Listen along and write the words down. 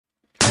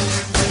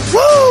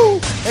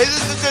Hey,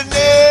 this is the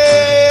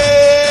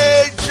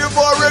Nature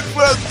Boy Ric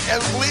Flair, and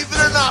believe it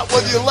or not,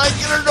 whether you like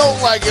it or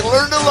don't like it,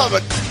 learn to love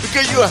it,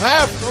 because you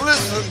have to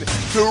listen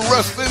to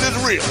Wrestling is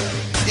Real.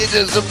 It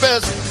is the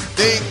best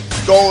thing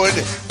going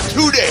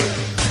today.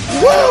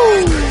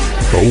 Woo!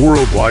 The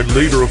worldwide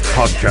leader of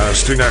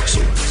podcasting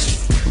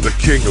excellence, the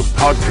king of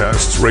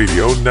podcasts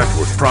radio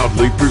network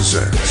proudly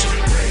presents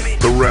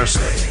the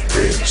Wrestling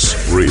is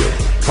Real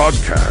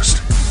podcast,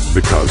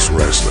 because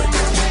wrestling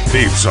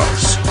needs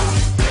us.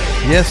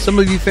 Yes, some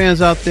of you fans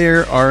out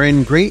there are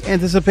in great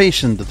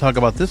anticipation to talk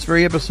about this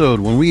very episode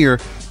when we are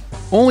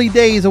only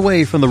days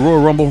away from the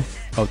Royal Rumble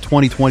of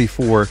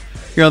 2024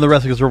 here on the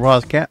Wrestling is Real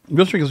podcast.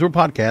 Wrestling is Real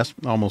podcast.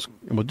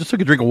 Just took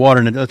a drink of water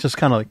and it just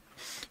kind of like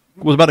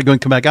was about to go and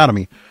come back out of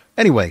me.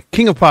 Anyway,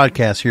 King of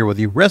Podcasts here with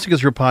you. Wrestling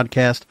is Real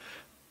podcast.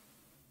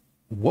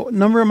 What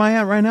number am I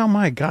at right now?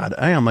 My God,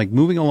 I am like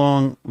moving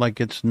along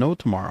like it's no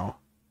tomorrow.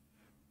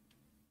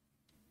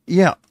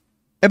 Yeah,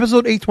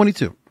 episode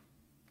 822.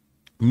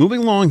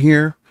 Moving along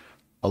here,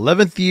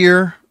 11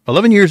 years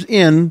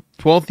in,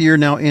 12th year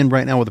now in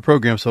right now with the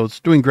program, so it's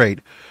doing great.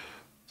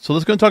 So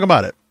let's go and talk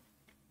about it.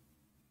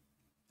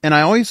 And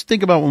I always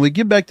think about when we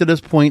get back to this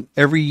point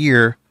every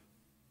year,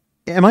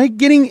 am I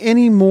getting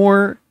any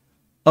more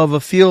of a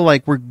feel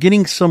like we're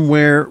getting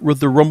somewhere with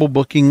the Rumble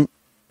booking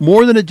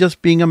more than it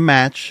just being a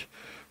match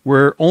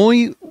where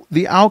only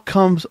the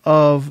outcomes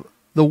of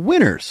the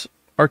winners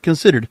are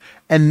considered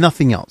and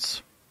nothing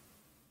else?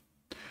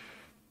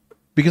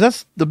 Because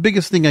that's the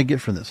biggest thing I get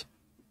from this.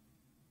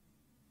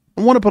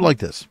 I want to put it like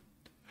this.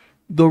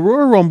 The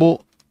Royal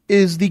Rumble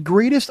is the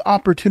greatest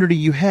opportunity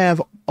you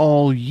have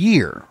all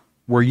year,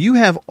 where you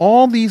have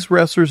all these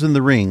wrestlers in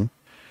the ring,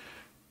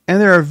 and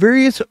there are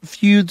various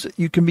feuds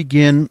you can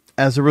begin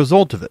as a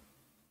result of it.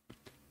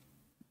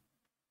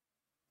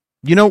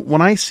 You know,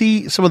 when I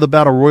see some of the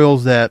battle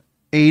royals that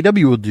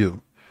AEW will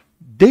do,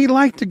 they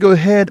like to go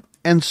ahead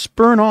and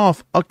spurn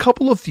off a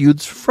couple of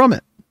feuds from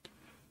it.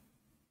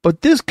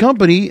 But this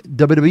company,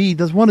 WWE,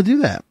 doesn't want to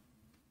do that.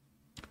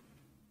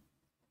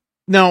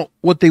 Now,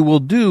 what they will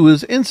do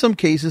is, in some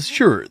cases,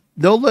 sure,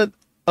 they'll let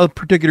a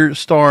particular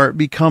star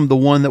become the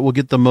one that will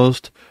get the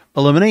most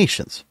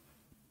eliminations,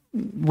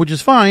 which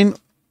is fine.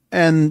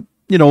 And,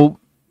 you know,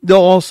 they'll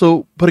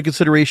also put a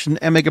consideration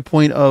and make a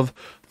point of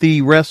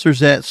the wrestlers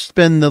that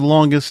spend the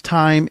longest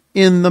time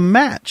in the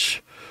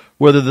match,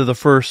 whether they're the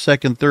first,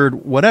 second, third,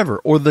 whatever,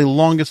 or the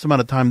longest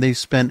amount of time they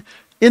spent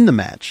in the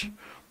match.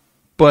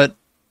 But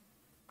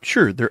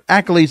sure, their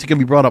accolades can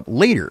be brought up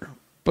later,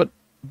 but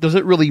does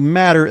it really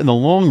matter in the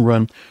long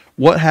run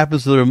what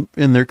happens to them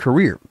in their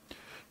career?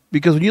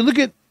 Because when you look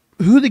at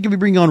who they can be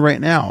bringing on right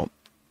now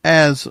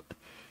as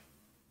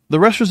the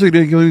wrestlers that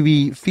are going to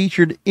be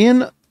featured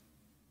in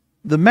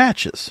the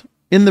matches,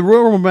 in the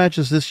Royal Rumble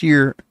matches this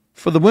year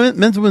for the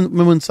men's and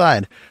women's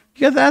side,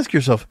 you have to ask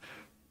yourself,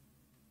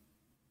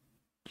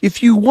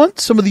 if you want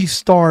some of these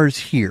stars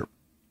here,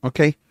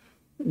 okay,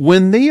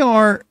 when they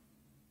are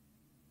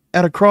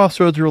at a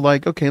crossroads, you're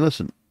like, okay,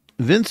 listen,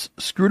 Vince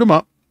screwed them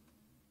up.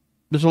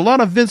 There's a lot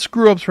of Vince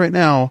screw-ups right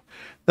now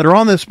that are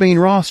on this main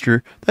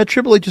roster that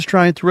Triple H is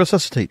trying to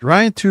resuscitate,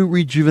 trying to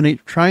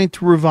rejuvenate, trying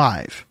to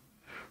revive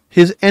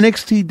his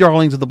NXT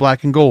darlings of the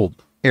black and gold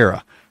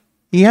era.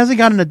 He hasn't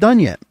gotten it done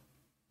yet.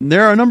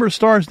 There are a number of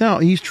stars now.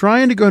 He's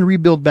trying to go and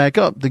rebuild back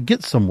up to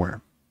get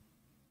somewhere.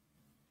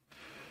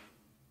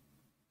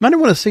 I don't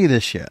want to say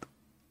this yet.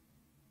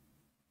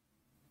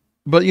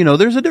 But, you know,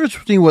 there's a difference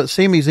between what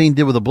Sami Zayn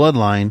did with the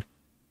Bloodline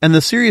and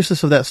the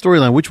seriousness of that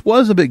storyline, which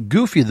was a bit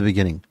goofy at the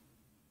beginning,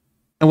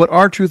 and what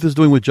R-Truth is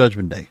doing with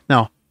Judgment Day.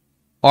 Now,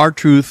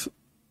 R-Truth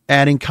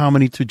adding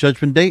comedy to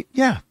Judgment Day,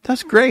 yeah,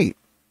 that's great.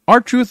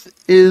 R-Truth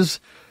is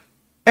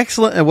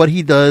excellent at what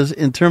he does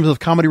in terms of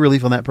comedy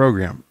relief on that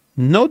program.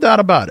 No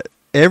doubt about it.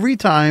 Every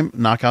time,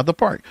 knock out the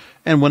park.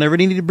 And whenever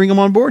they need to bring him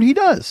on board, he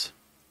does.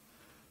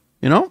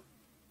 You know?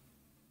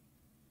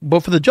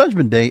 But for the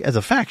Judgment Day as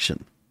a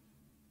faction,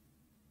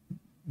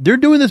 they're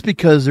doing this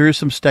because there is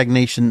some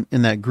stagnation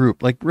in that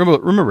group. Like,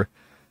 remember,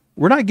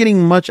 we're not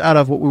getting much out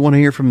of what we want to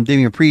hear from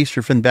Damian Priest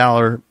or Finn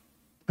Balor.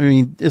 I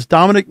mean, it's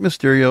Dominic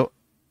Mysterio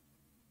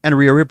and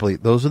Rhea Ripley.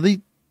 Those are the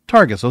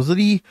targets. Those are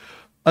the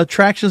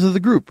attractions of the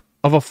group.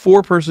 Of a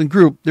 4-person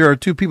group, there are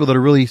 2 people that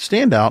are really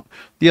stand out.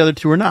 The other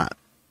 2 are not.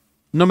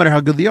 No matter how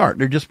good they are.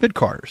 They're just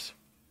mid-carders.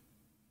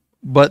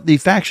 But the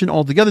faction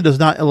altogether does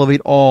not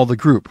elevate all the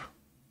group.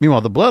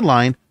 Meanwhile, the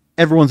Bloodline,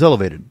 everyone's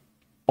elevated.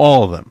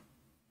 All of them.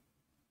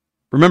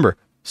 Remember,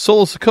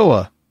 Solo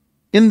Sikoa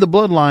in the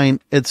Bloodline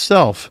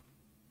itself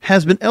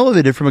has been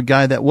elevated from a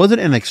guy that was at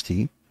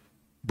NXT,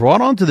 brought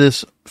onto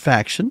this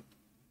faction.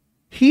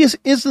 He is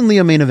instantly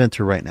a main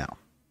eventer right now.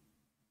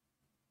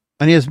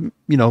 And he has,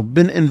 you know,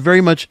 been in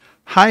very much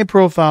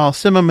high-profile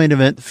semi-main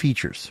event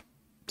features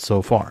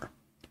so far.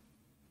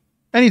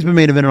 And he's been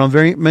main evented on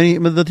very many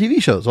of the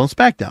TV shows on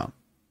SmackDown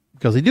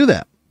because they do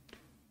that.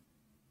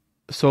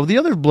 So the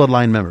other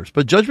Bloodline members.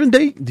 But Judgment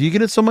Day, do you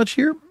get it so much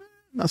here?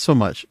 Not so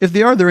much. If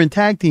they are, they're in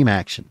tag team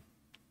action.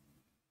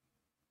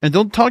 And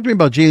don't talk to me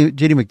about JD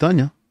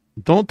McDonough.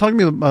 Don't talk to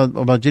me about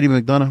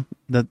JD McDonough.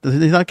 That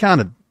he's not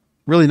counted.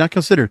 Really not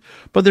considered.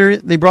 But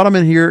they brought him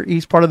in here.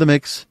 He's part of the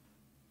mix.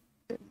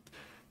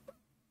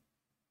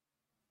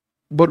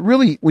 But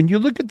really, when you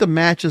look at the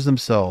matches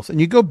themselves and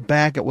you go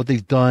back at what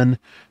they've done,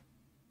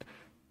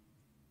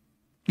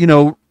 you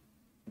know,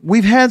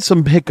 we've had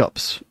some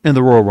hiccups in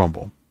the Royal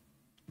Rumble.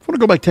 If we want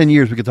to go back 10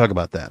 years, we could talk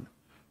about that.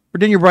 Or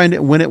Daniel Bryan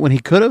didn't win it when he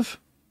could have.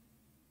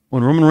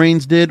 When Roman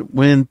Reigns did,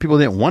 when people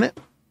didn't want it.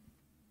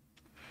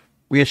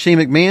 We had Shane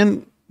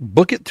McMahon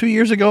book it 2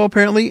 years ago,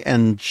 apparently,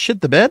 and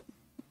shit the bed.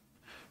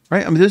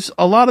 Right? I mean, there's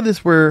a lot of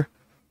this where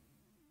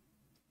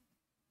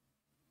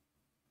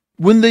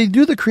when they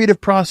do the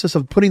creative process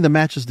of putting the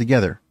matches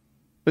together,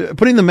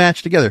 putting the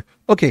match together,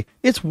 okay,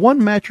 it's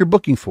one match you're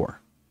booking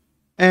for.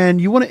 And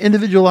you want to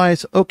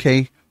individualize,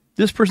 okay,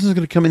 this person's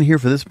going to come in here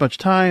for this much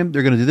time.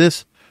 They're going to do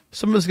this.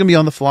 Some of it's going to be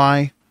on the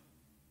fly.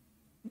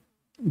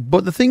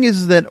 But the thing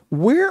is that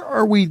what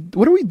are we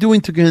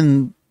doing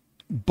to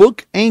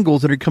book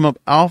angles that are come up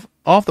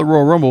off the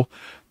Royal Rumble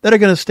that are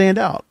going to stand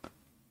out?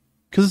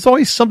 Because it's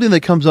always something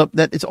that comes up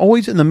that it's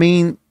always in the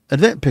main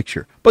event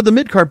picture. But the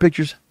mid-card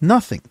picture's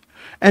nothing.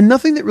 And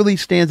nothing that really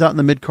stands out in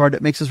the mid-card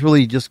that makes us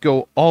really just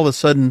go all of a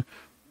sudden,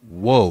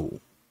 whoa.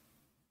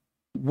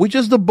 Which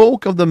is the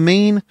bulk of the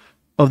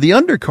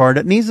undercard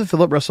that needs to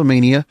fill up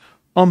WrestleMania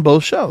on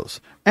both shows.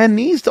 And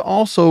needs to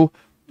also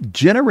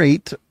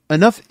generate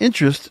enough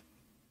interest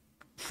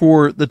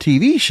for the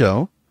TV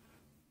show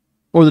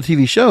or the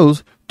TV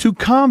shows to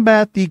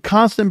combat the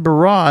constant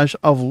barrage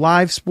of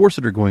live sports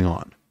that are going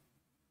on.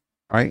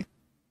 All right?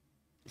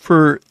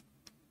 For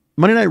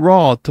Monday Night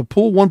Raw to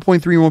pull 1.3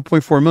 and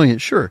 1.4 million,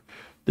 sure.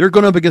 They're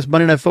going up against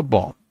Monday Night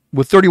Football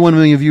with 31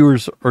 million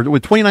viewers, or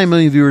with 29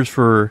 million viewers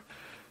for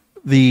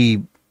the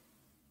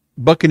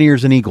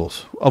Buccaneers and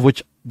Eagles, of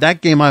which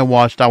that game I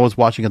was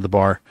watching at the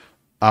bar.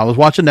 I was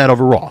watching that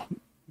over Raw.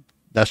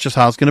 That's just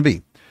how it's going to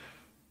be.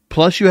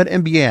 Plus you had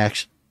NBA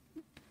action,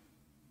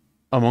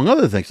 among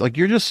other things. Like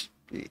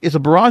it's a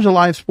barrage of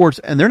live sports,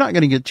 and they're not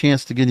going to get a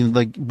chance to get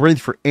ready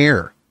for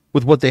air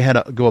with what they had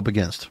to go up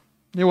against.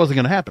 It wasn't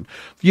going to happen.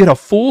 You had a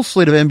full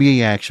slate of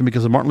NBA action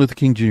because of Martin Luther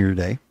King Jr.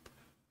 Day,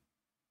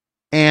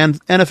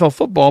 and NFL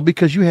football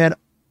because you had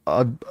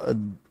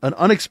an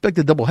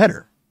unexpected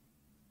doubleheader.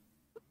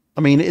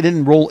 I mean, it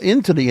didn't roll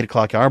into the 8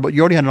 o'clock hour, but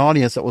you already had an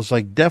audience that was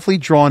definitely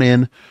drawn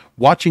in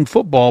watching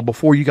football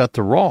before you got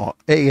to Raw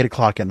at 8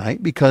 o'clock at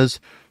night, because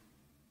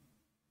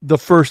the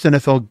first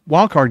NFL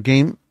wildcard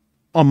game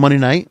on Monday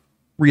night,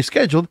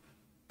 rescheduled,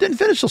 didn't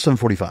finish till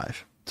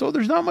 7:45. So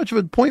there's not much of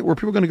a point where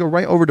people are going to go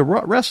right over to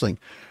wrestling.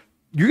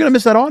 You're going to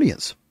miss that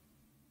audience.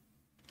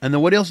 And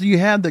then what else do you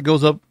have that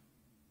goes up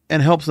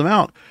and helps them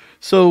out?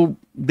 So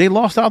they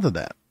lost out to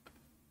that.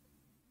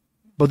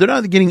 But they're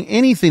not getting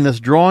anything that's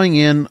drawing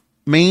in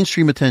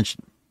mainstream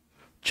attention.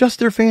 Just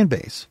their fan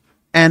base.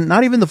 And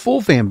not even the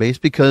full fan base,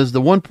 because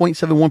the 1.7,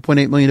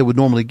 1.8 million they would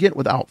normally get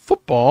without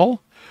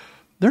football,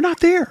 they're not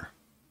there.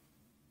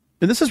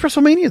 And this is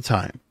WrestleMania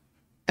time.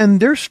 And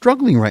they're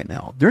struggling right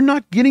now. They're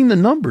not getting the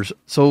numbers.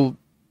 So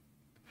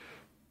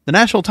the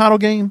national title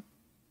game,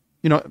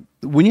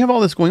 when you have all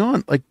this going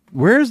on,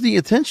 where's the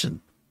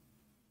attention?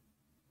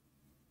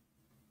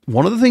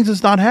 One of the things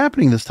that's not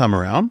happening this time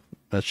around,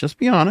 let's just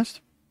be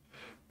honest,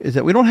 is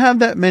that we don't have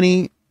that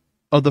many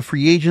of the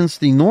free agents,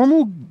 the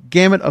normal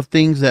gamut of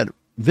things that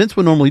Vince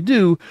would normally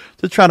do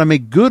to try to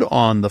make good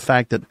on the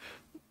fact that,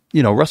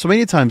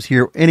 WrestleMania time's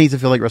here. It needs to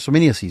feel like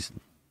WrestleMania season.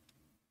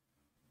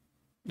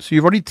 So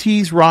you've already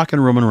teased Rock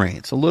and Roman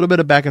Reigns. A little bit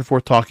of back and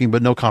forth talking,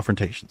 but no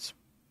confrontations.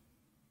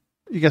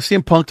 You got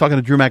CM Punk talking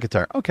to Drew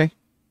McIntyre. Okay.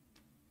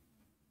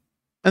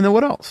 And then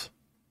what else?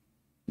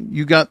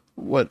 You got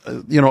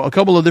a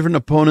couple of different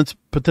opponents,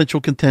 potential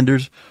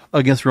contenders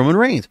against Roman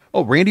Reigns.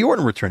 Oh, Randy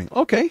Orton returning.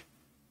 Okay.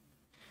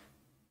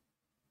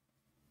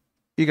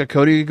 You got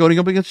Cody going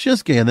up against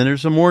Shinsuke, and then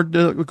there's some more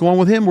to go on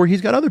with him where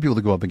he's got other people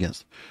to go up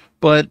against.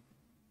 But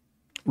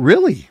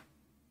really,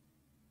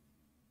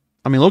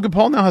 I mean, Logan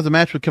Paul now has a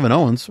match with Kevin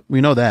Owens. We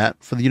know that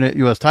for the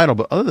U.S. title.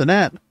 But other than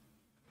that,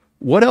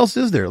 what else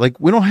is there?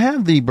 We don't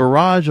have the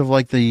barrage of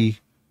the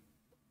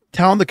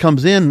talent that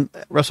comes in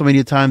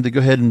WrestleMania time to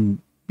go ahead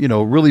and,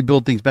 really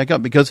build things back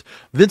up, because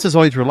Vince has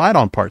always relied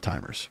on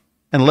part-timers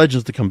and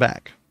legends to come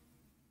back.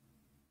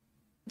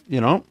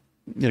 The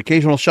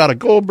occasional shot of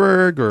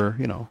Goldberg, or,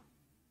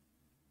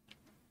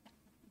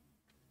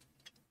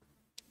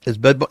 is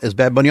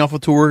Bad Bunny off a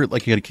tour? You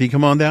got a key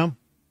come on down?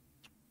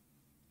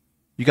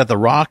 You got The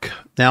Rock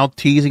now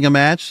teasing a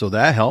match, so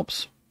that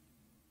helps.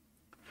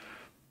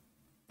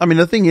 I mean,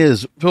 the thing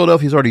is,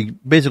 Philadelphia's already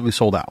basically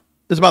sold out.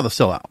 It's about to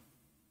sell out.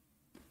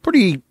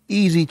 Pretty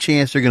easy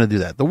chance they're going to do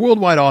that. The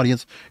worldwide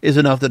audience is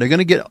enough that they're going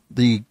to get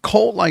the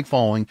cult-like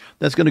following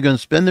that's going to go and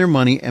spend their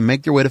money and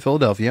make their way to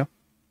Philadelphia,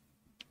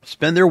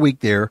 spend their week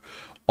there,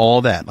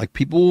 all that.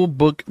 People will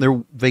book their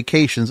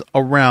vacations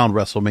around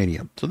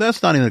WrestleMania. So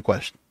that's not even a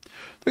question.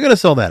 They're going to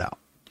sell that out.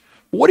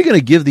 What are you going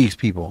to give these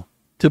people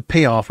to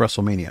pay off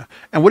WrestleMania?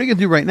 And what are you going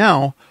to do right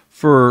now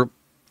for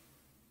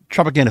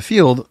Tropicana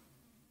Field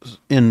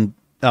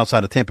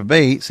outside of Tampa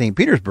Bay, St.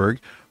 Petersburg,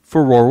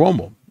 for Royal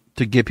Rumble,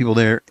 to get people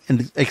there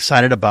and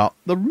excited about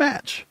the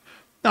match?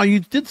 Now, you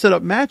did set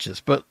up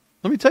matches, but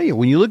let me tell you,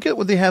 when you look at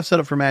what they have set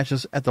up for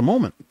matches at the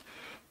moment,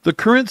 the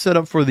current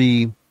setup for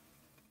the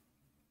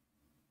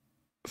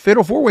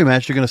Fatal 4-Way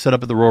match you're going to set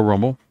up at the Royal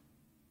Rumble,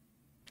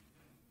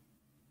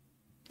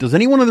 does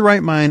anyone in the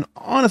right mind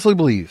honestly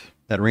believe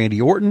that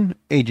Randy Orton,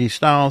 AJ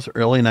Styles,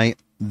 or LA Knight,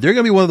 they're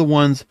going to be one of the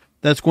ones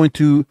that's going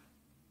to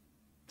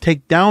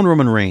take down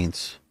Roman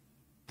Reigns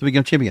to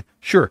become champion?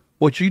 Sure.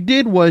 What you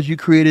did was you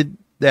created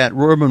that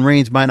Roman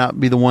Reigns might not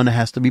be the one that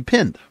has to be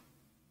pinned.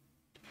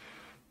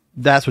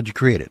 That's what you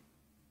created.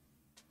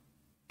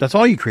 That's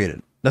all you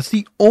created. That's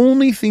the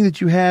only thing that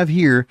you have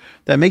here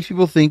that makes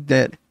people think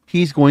that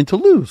he's going to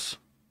lose.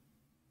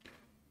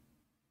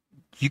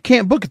 You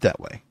can't book it that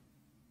way.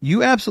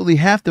 You absolutely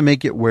have to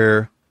make it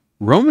where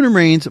Roman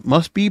Reigns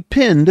must be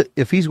pinned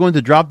if he's going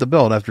to drop the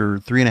belt after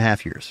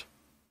 3.5 years.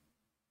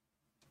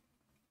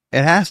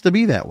 It has to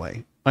be that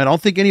way. I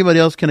don't think anybody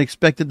else can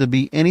expect it to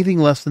be anything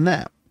less than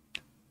that.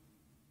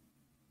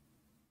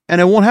 And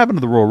it won't happen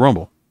to the Royal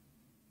Rumble.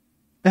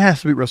 It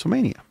has to be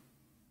WrestleMania.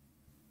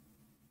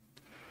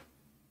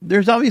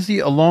 There's obviously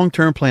a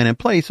long-term plan in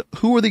place.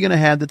 Who are they going to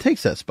have that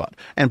takes that spot?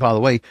 And by the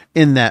way,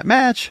 in that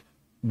match,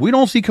 we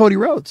don't see Cody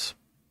Rhodes.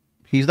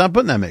 He's not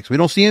put in that mix. We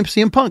don't see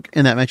CM Punk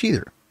in that match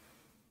either.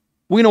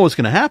 We know what's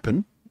going to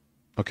happen.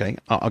 Okay,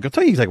 I'll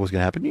tell you exactly what's going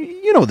to happen.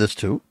 You know this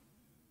too.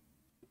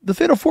 The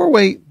Fatal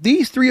 4-Way,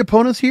 these three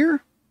opponents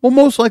here will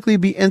most likely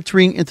be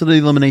entering into the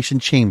Elimination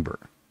Chamber.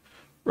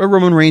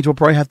 Roman Reigns will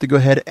probably have to go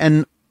ahead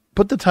and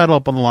put the title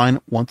up on the line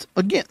once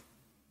again.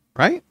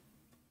 Right?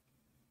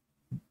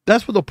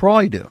 That's what they'll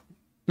probably do.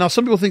 Now,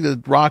 some people think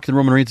that Rock and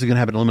Roman Reigns are going to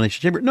have an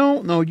Elimination Chamber.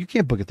 No, you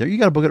can't book it there. You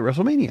got to book it at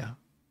WrestleMania.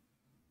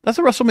 That's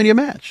a WrestleMania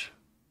match.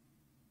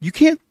 You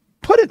can't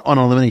put it on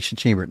an Elimination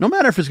Chamber, no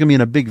matter if it's going to be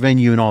in a big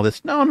venue and all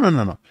this.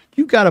 No.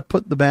 You got to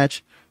put the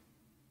match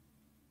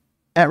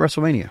at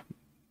WrestleMania.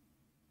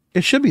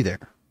 It should be there.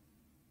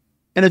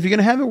 And if you're going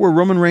to have it where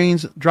Roman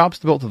Reigns drops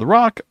the belt to The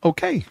Rock,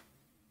 okay.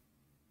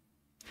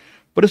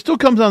 But it still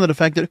comes down to the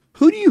fact that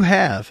who do you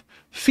have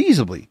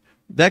feasibly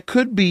that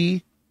could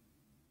be,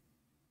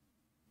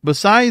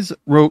 besides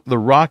The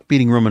Rock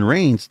beating Roman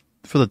Reigns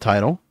for the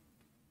title,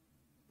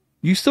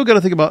 you still got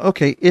to think about,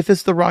 okay, if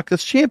it's The Rock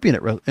that's champion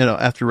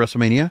after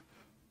WrestleMania,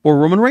 or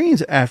Roman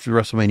Reigns after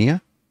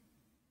WrestleMania,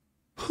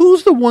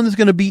 who's the one that's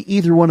going to be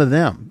either one of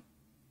them?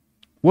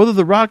 Whether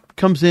The Rock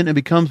comes in and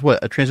becomes,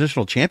 a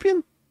transitional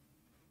champion?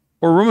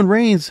 Or Roman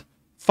Reigns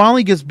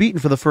finally gets beaten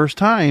for the first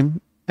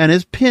time and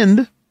is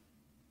pinned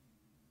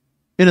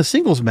in a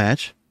singles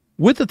match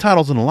with the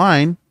titles on the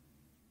line,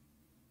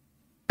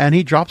 and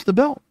he drops the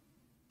belt.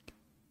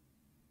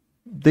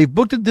 They've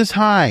booked it this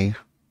high.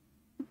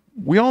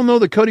 We all know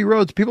that Cody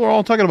Rhodes, people are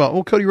all talking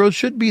about, Cody Rhodes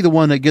should be the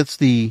one that gets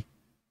the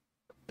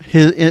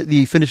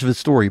finish of his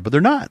story, but they're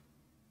not.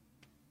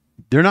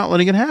 They're not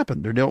letting it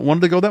happen. They don't want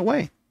it to go that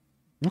way.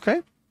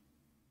 Okay.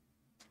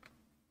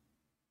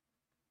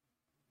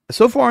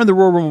 So far in the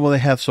Royal Rumble they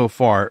have so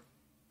far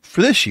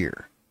for this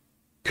year,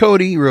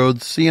 Cody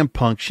Rhodes, CM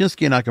Punk,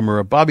 Shinsuke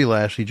Nakamura, Bobby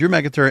Lashley, Drew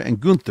McIntyre, and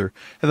Gunther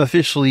have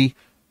officially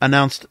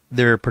announced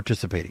they're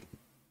participating.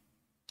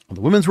 On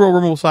the women's Royal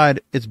Rumble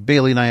side, it's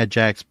Bayley, Nia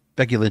Jax,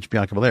 Becky Lynch,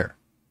 Bianca Belair.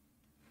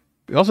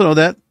 We also know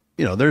that,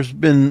 there's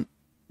been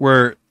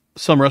where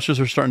some wrestlers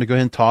are starting to go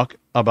ahead and talk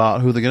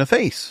about who they're going to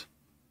face.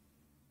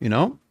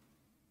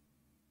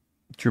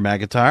 Drew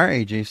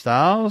McIntyre, AJ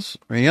Styles,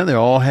 they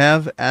all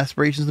have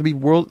aspirations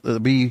to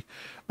be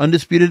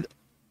undisputed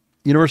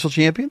Universal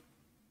Champion.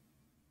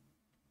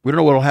 We don't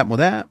know what will happen with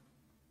that.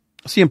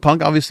 CM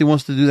Punk obviously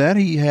wants to do that.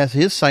 He has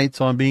his sights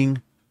on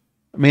being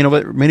main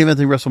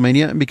eventing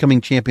WrestleMania and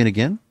becoming champion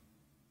again.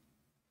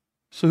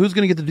 So who's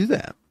going to get to do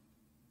that?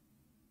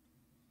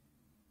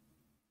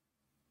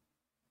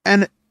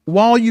 And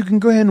while you can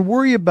go ahead and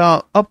worry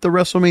about up the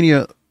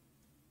WrestleMania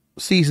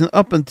season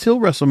up until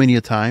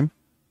WrestleMania time,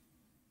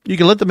 you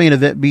can let the main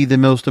event be the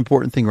most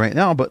important thing right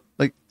now, but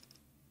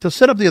to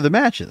set up the other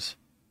matches,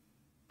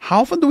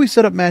 how often do we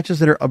set up matches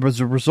that are as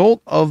a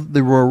result of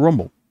the Royal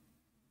Rumble?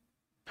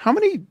 How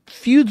many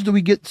feuds do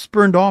we get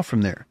spurned off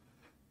from there?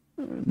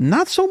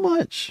 Not so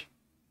much.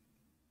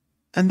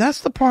 And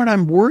that's the part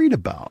I'm worried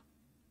about.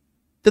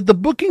 That the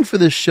booking for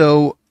this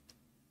show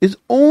is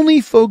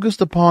only focused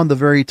upon the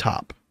very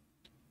top.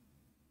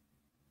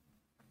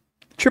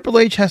 Triple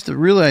H has to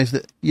realize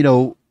that,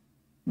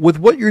 with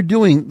what you're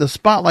doing, the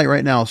spotlight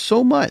right now,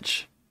 so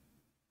much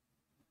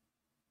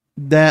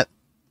that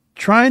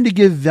trying to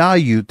give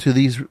value to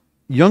these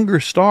younger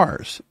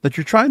stars that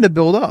you're trying to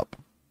build up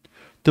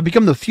to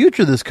become the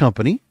future of this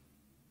company,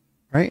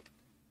 right?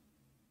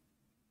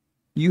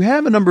 You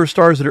have a number of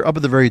stars that are up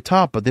at the very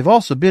top, but they've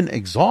also been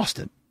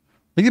exhausted.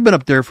 They've been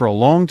up there for a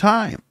long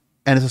time,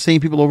 and it's the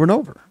same people over and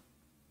over,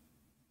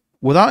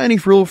 without any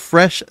real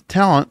fresh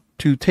talent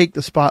to take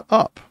the spot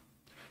up.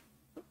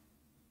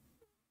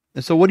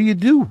 And so what do you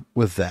do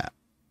with that?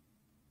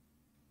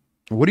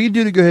 What do you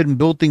do to go ahead and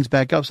build things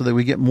back up so that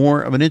we get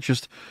more of an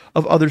interest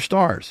of other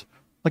stars?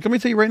 Let me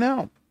tell you right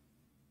now,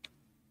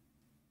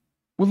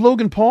 with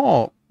Logan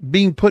Paul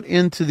being put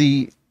into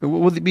the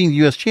with it being the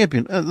U.S.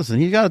 champion. Listen,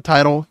 he's got a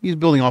title. He's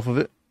building off of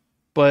it.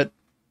 But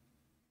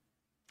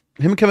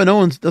him and Kevin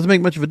Owens doesn't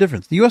make much of a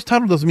difference. The U.S.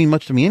 title doesn't mean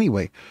much to me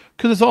anyway,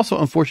 because it's also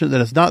unfortunate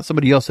that it's not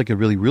somebody else that could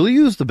really, really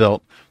use the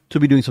belt to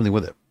be doing something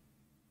with it.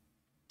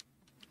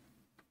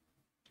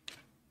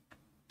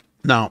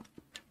 Now,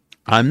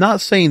 I'm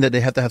not saying that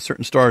they have to have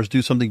certain stars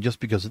do something just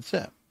because it's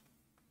it.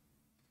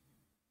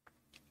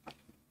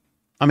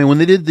 I mean, when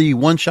they did the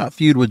one-shot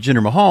feud with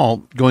Jinder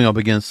Mahal going up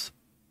against,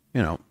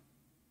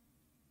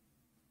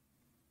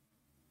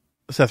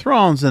 Seth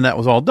Rollins, and that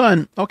was all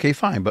done, okay,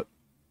 fine, but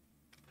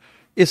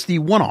it's the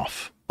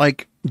one-off.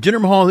 Like,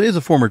 Jinder Mahal is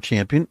a former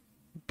champion.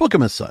 Book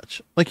him as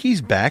such. Like,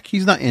 he's back.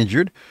 He's not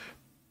injured.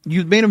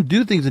 You made him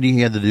do things that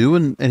he had to do,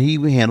 and he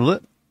handled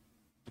it.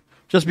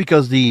 Just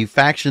because the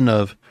faction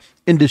of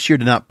Indus Sher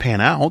did not pan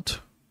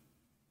out,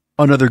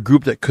 another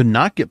group that could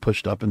not get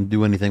pushed up and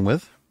do anything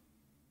with.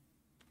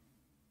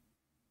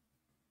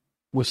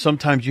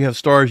 Sometimes you have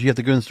stars you have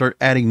to go and start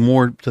adding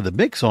more to the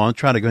mix on,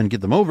 try to go and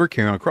get them over,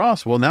 carry on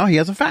across. Well, now he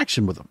has a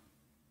faction with him.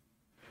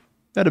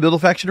 Had to build a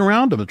faction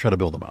around him to try to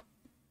build them up.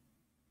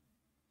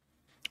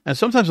 And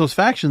sometimes those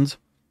factions,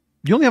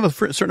 you only have a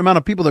certain amount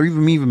of people that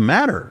even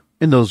matter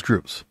in those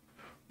groups.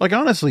 Like,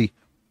 honestly,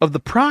 of the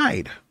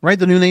Pride, right?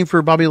 The new name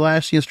for Bobby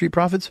Lashley and Street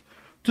Profits.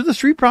 Do the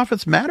Street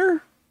Profits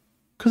matter?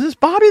 Because it's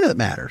Bobby that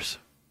matters.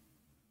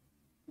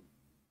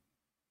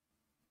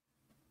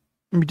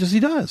 I mean, he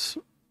does.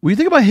 When you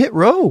think about Hit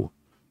Row,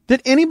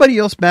 did anybody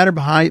else matter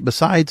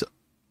besides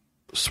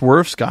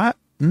Swerve Scott?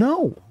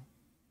 No.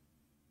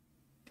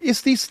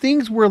 It's these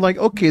things where, like,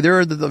 okay, they're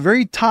at the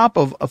very top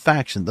of a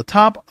faction, the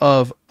top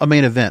of a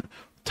main event,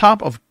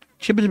 top of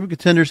championship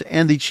contenders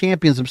and the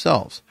champions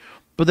themselves.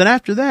 But then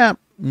after that,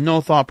 no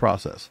thought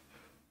process.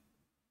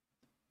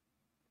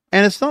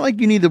 And it's not like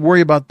you need to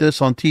worry about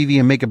this on TV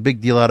and make a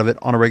big deal out of it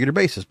on a regular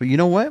basis. But you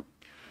know what?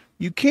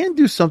 You can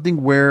do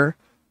something where,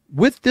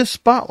 with this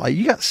spotlight,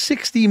 you got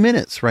 60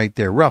 minutes right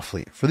there,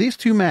 roughly, for these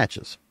two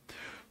matches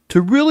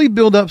to really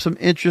build up some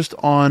interest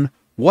on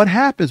what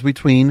happens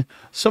between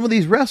some of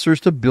these wrestlers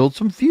to build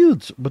some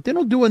feuds. But they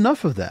don't do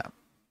enough of that.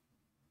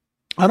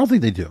 I don't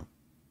think they do.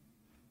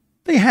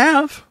 They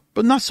have,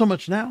 but not so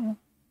much now.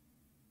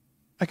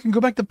 I can go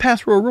back to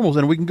past Royal Rumbles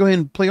and we can go ahead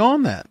and play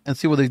on that and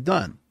see what they've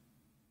done.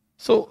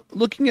 So,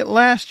 looking at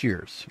last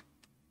year's,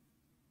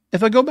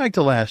 if I go back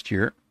to last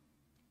year,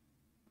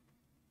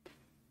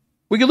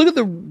 we can look at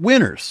the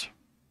winners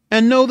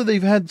and know that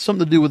they've had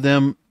something to do with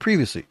them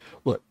previously.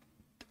 Look,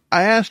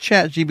 I asked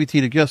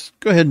ChatGPT to just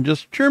go ahead and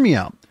just cheer me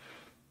out.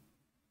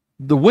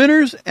 The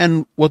winners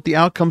and what the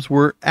outcomes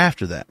were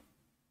after that.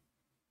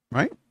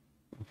 Right?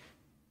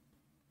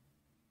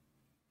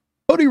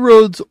 Cody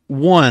Rhodes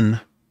won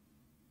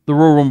the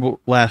Royal Rumble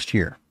last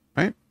year.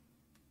 Right?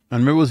 I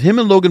remember it was him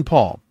and Logan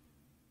Paul.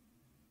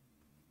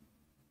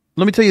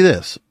 Let me tell you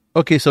this.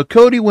 Okay, so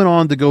Cody went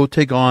on to go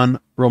take on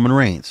Roman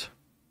Reigns.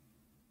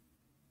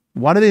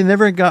 Why did they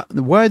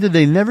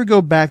never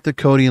go back to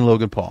Cody and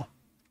Logan Paul?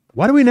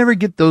 Why do we never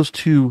get those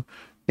two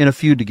in a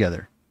feud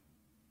together?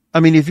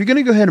 I mean, if you're going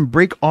to go ahead and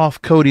break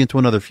off Cody into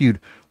another feud,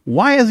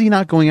 why was he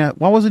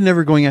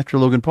never going after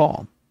Logan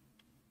Paul?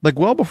 Like,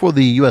 well before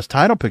the U.S.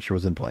 title picture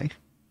was in play.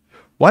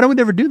 Why don't we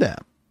never do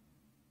that?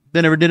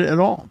 They never did it at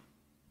all.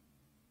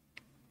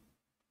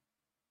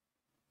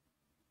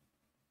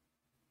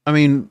 I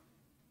mean,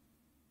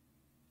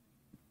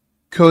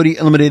 Cody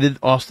eliminated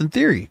Austin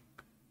Theory.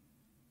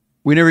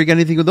 We never got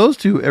anything with those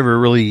two ever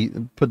really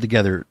put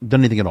together,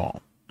 done anything at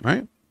all,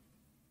 right?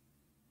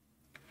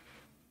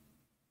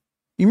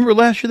 You remember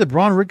last year that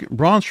Braun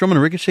Strowman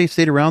and Ricochet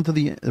were around to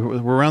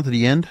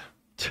the end?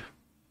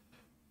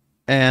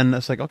 And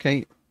it's like,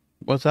 okay,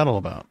 what's that all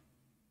about?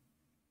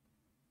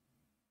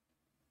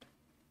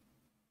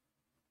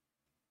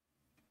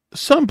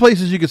 Some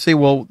places you could say,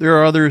 well, there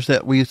are others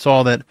that we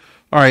saw that,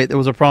 all right, there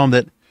was a problem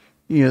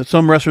that,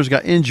 some wrestlers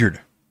got injured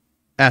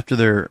after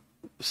their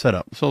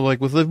setup. So like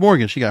with Liv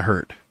Morgan, she got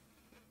hurt.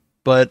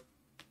 But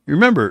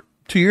remember,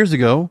 2 years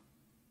ago,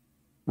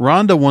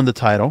 Ronda won the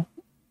title.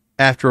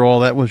 After all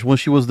that was when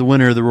she was the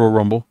winner of the Royal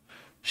Rumble.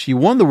 She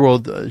won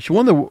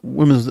the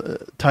women's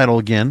title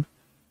again.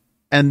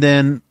 And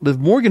then Liv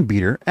Morgan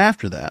beat her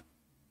after that.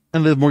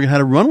 And Liv Morgan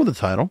had a run with the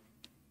title.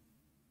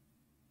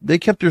 They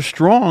kept her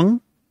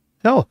strong.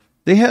 Hell,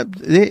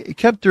 they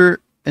kept her,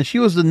 and she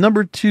was the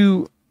number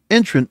 2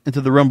 entrant into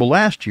the Rumble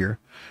last year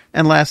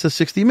and lasted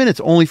 60 minutes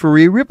only for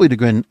Rhea Ripley to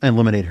go and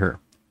eliminate her.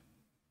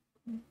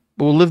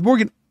 But with Liv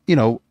Morgan,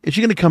 is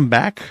she going to come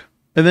back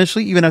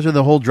eventually, even after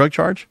the whole drug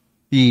charge,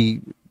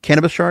 the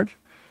cannabis charge?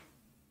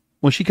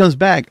 When she comes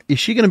back, is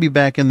she going to be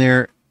back in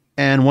there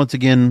and once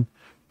again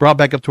brought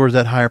back up towards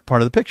that higher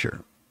part of the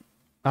picture?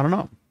 I don't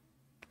know.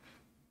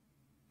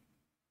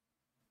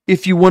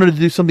 If you wanted to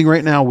do something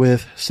right now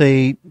with,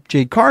 say,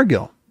 Jade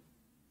Cargill,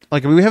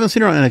 we haven't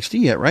seen her on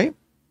NXT yet, right?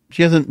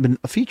 She hasn't been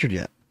featured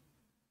yet.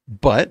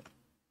 But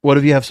what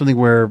if you have something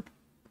where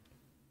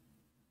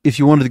if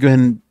you wanted to go ahead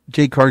and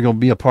Jade Cargill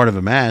be a part of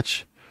a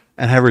match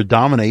and have her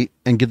dominate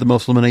and get the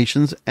most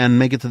eliminations and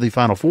make it to the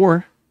Final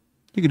Four,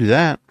 you could do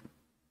that.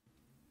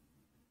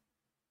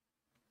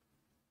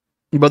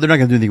 but they're not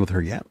going to do anything with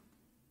her yet.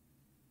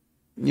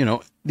 You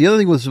know, the other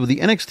thing was with the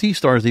NXT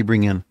stars they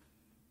bring in,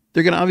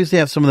 they're going to obviously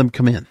have some of them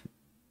come in,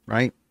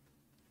 right?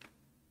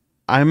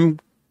 I'm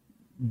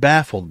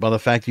baffled by the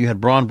fact that you had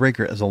Braun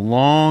Breaker as a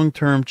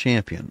long-term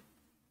champion.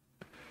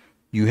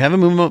 You haven't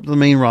moved him up to the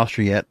main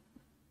roster yet.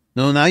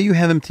 No, now you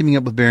have him teaming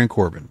up with Baron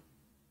Corbin.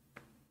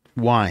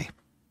 Why?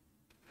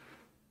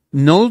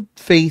 No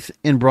faith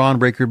in Braun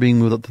Breaker being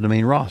moved up to the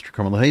main roster.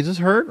 Carmelo Hayes is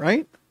hurt,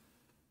 right?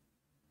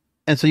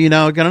 And so you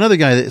now got another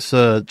guy that's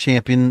a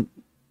champion.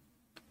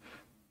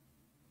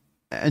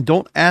 And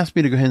don't ask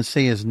me to go ahead and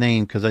say his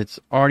name because it's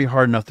already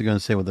hard enough to go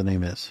and say what the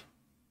name is.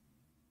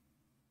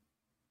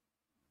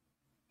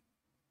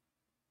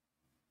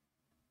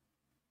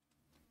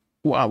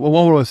 Wow, well,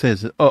 what do I say?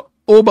 Is it?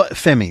 Oba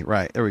Femi,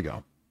 right? There we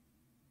go.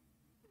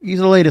 He's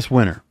the latest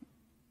winner.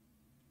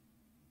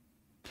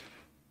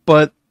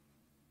 But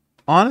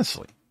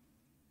honestly,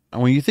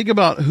 when you think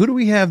about who do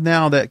we have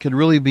now that could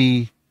really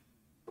be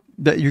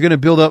that you're going to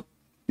build up.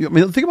 I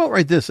mean, think about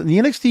this in the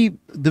NXT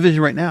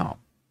division right now.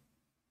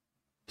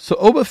 So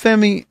Oba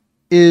Femi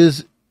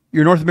is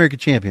your North American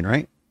champion,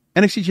 right?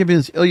 NXT champion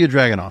is Ilya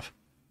Dragunov.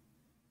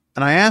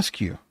 And I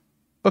ask you,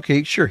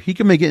 okay, sure, he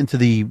can make it into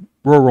the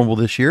Royal Rumble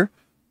this year.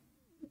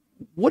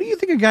 What do you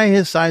think a guy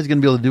his size is going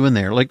to be able to do in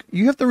there? Like,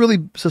 you have to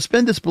really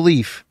suspend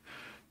disbelief,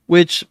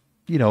 which,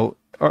 you know,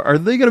 are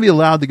they going to be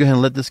allowed to go ahead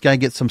and let this guy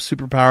get some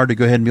superpower to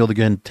go ahead and be able to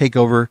go ahead and take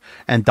over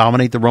and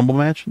dominate the Rumble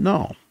match?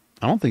 No,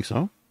 I don't think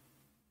so.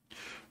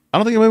 I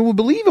don't think anybody will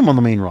believe him on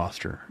the main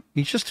roster.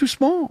 He's just too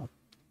small.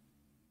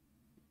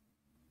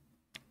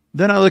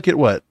 Then I look at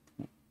what?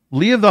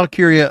 Leah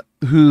Valkyria,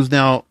 who's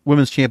now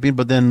women's champion,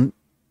 but then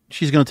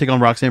she's going to take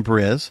on Roxanne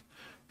Perez,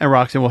 and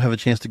Roxanne will have a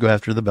chance to go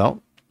after the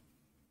belt.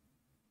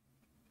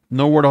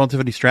 No word on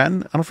Tiffany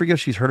Stratton. I don't forget if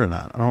she's hurt or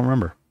not. I don't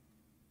remember.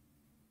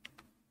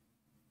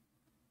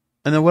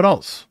 And then what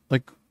else?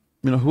 Like,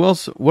 you know, who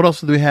else? What else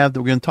do we have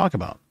that we're going to talk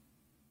about?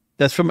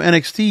 That's from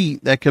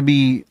NXT that could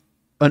be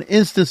an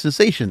instant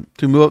sensation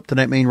to move up to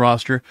that main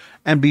roster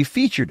and be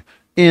featured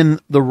in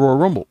the Royal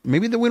Rumble.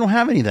 Maybe that we don't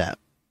have any of that.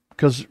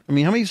 Because, I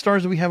mean, how many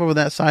stars do we have over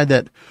that side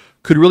that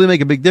could really make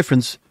a big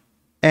difference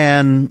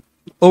and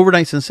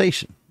overnight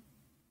sensation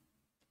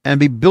and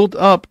be built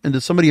up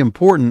into somebody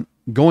important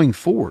going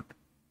forward?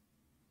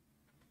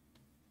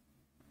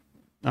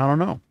 I don't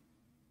know.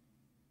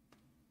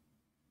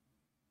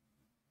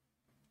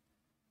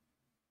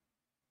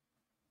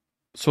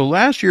 So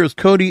last year was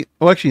Cody.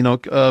 Oh, actually, no.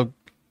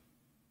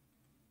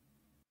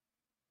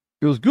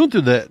 It was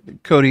Gunther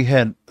that Cody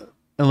had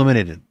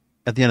eliminated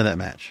at the end of that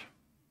match.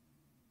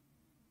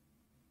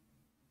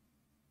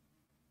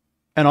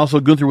 And also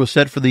Gunther was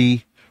set for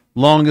the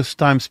longest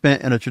time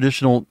spent in a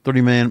traditional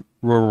 30-man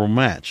Royal Rumble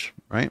match,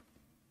 right?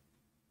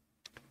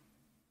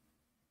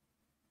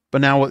 But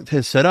now what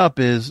his set up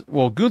is,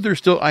 well, Gunther's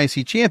still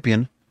IC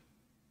champion,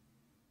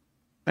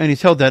 and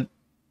he's held that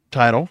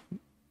title.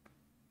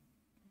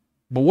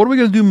 But what are we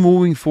going to do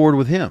moving forward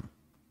with him?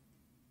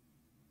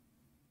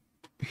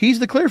 He's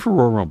declared for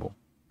Royal Rumble.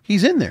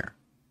 He's in there.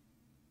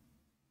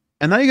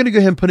 And now you're going to go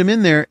ahead and put him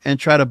in there and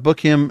try to book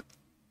him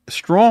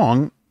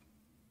strong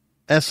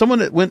as someone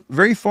that went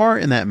very far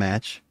in that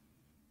match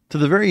to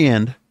the very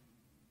end.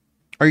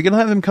 Are you going to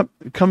have him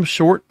come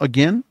short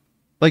again?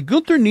 Like,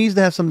 Gunther needs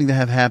to have something to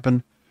have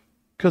happen.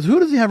 Because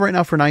who does he have right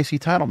now for an IC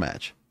title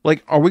match?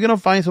 Like, are we going to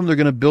find something they're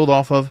going to build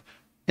off of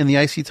in the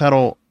IC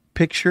title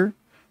picture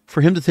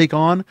for him to take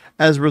on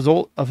as a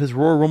result of his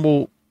Royal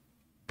Rumble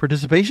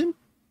participation?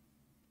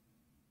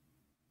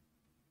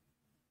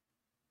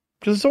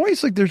 Because it's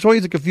always like, there's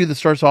always like a feud that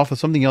starts off with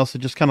something else that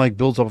just kind of like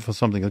builds off of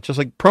something. It's just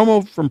like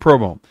promo from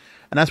promo.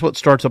 And that's what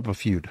starts up a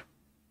feud.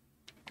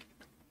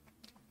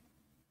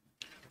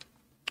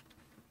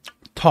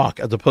 Talk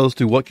as opposed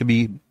to what could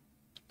be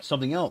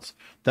something else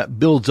that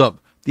builds up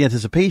the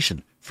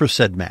anticipation for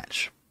said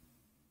match.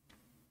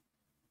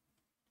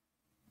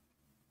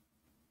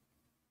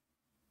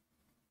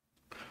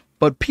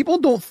 But people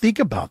don't think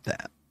about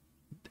that.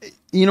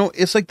 You know,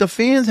 it's like the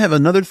fans have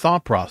another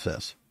thought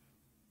process.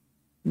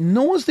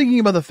 No one's thinking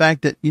about the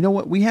fact that, you know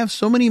what, we have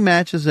so many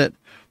matches that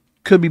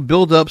could be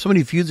built up, so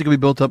many feuds that could be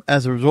built up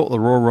as a result of the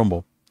Royal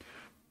Rumble.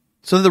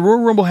 So the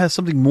Royal Rumble has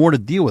something more to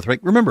deal with,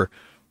 right? Remember,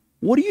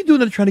 what are you doing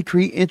to try to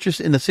create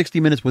interest in the 60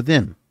 minutes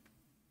within?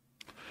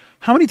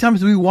 How many times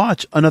do we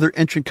watch another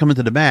entrant come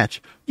into the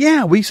match?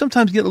 Yeah, we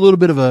sometimes get a little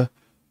bit of a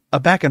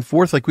back and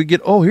forth. Like we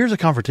get, oh, here's a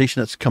confrontation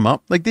that's come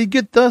up. Like they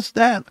get us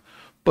that,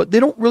 but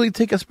they don't really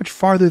take us much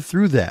farther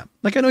through that.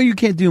 Like I know you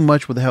can't do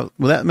much with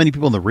that many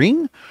people in the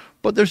ring,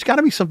 but there's got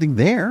to be something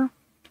there.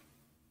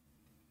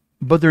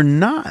 But they're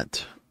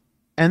not.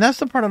 And that's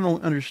the part I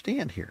don't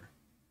understand here.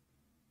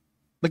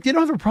 Like they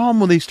don't have a problem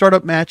when they start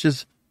up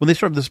matches, when they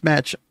start up this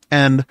match,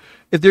 and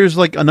if there's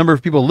like a number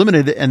of people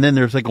eliminated and then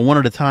there's like a one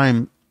at a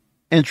time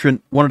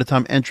entrant,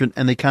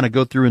 and they kind of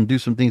go through and do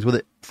some things with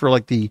it for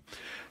like the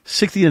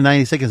 60 to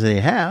 90 seconds that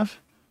they have.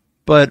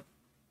 But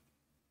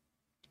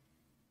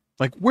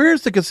like,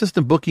 where's the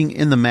consistent booking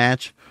in the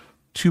match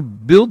to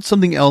build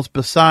something else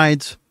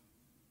besides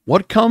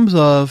what comes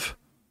of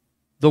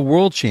the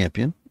world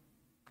champion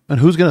and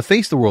who's going to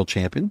face the world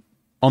champion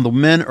on the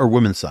men or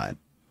women's side,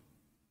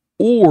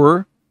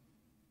 or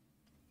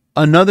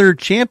another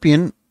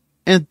champion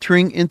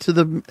entering into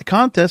the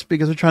contest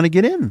because they're trying to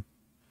get in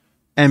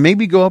and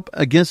maybe go up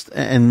against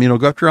and,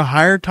 go after a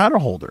higher title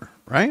holder,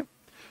 right?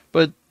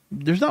 But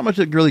there's not much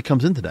that really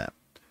comes into that.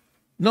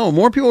 No,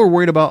 more people are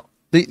worried about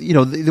the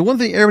one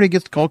thing everybody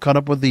gets caught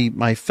up with,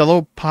 my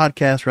fellow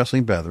podcast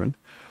wrestling brethren,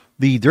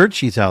 the dirt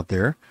sheets out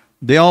there.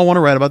 They all want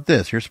to write about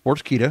this. Here's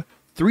Sportskeeda.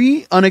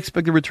 3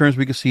 unexpected returns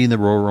we could see in the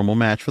Royal Rumble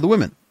match for the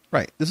women.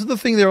 Right. This is the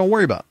thing they all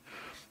worry about.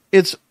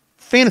 It's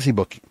fantasy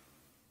booking.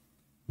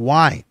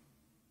 Why?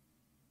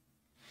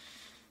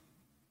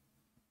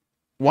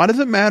 Why does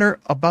it matter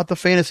about the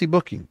fantasy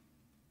booking?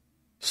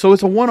 So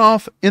it's a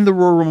one-off in the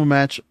Royal Rumble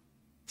match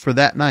for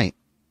that night,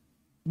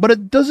 but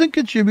it doesn't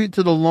contribute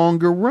to the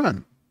longer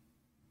run.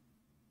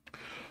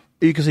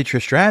 You can say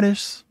Trish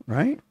Stratus,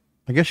 right?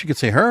 I guess you could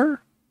say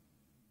her,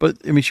 but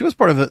I mean, she was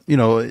part of it, in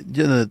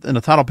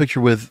a title picture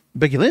with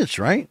Becky Lynch,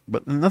 right?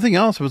 But nothing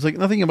else. It was like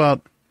nothing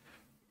about,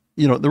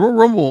 the Royal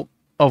Rumble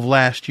of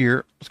last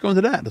year. Let's go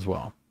into that as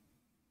well.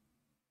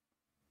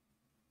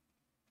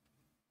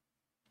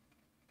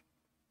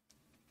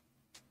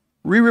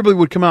 Rhea Ripley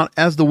would come out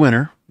as the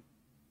winner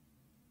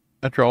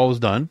after all was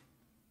done.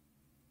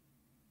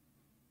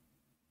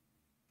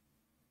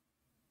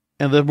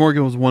 And Liv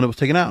Morgan was the one that was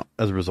taken out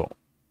as a result.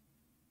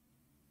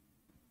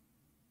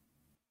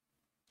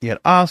 You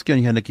had Asuka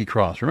and you had Nikki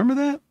Cross. Remember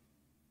that?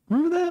 I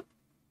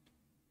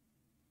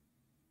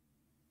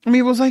mean,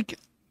 it was like,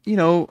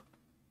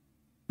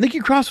 Nikki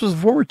Cross was a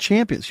former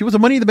champion. She was a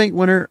Money in the Bank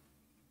winner.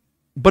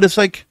 But it's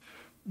like,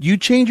 you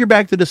change her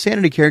back to the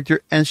Sanity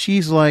character, and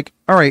she's like,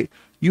 all right,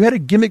 you had a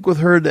gimmick with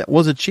her that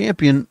was a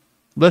champion.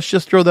 Let's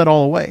just throw that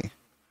all away.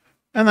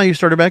 And now you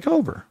start her back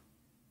over.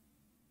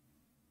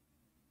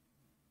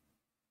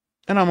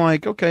 And I'm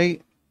like, okay,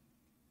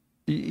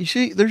 you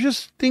see, there's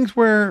just things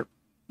where,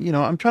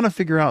 I'm trying to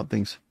figure out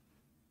things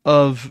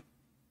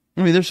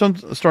there's some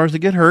stars that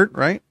get hurt,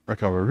 right?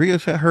 Raquel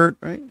Rodriguez got hurt,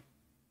 right?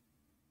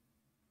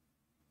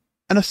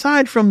 And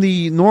aside from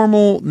the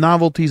normal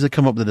novelties that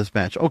come up to this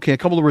match, okay, a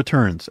couple of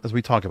returns as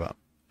we talk about.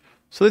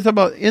 So they talk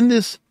about in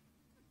this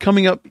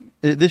coming up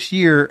this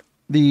year,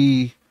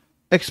 the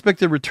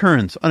expected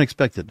returns,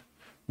 unexpected.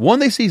 One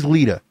they see is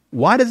Lita.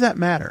 Why does that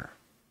matter?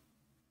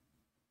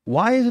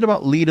 Why is it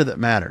about Lita that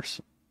matters?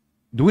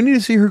 Do we need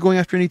to see her going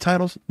after any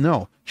titles?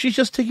 No. She's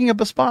just taking up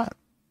a spot.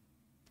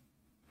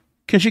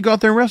 Can she go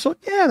out there and wrestle?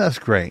 Yeah, that's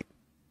great.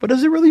 But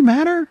does it really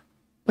matter?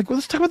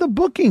 Let's talk about the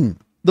booking.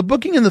 The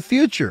booking in the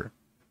future.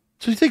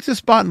 So she takes this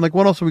spot and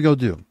what else are we going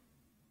to do?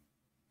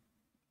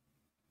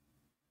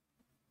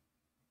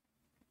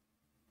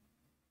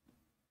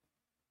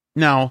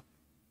 Now,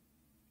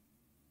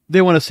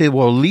 they want to say,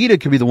 well, Lita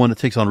could be the one that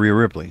takes on Rhea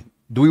Ripley.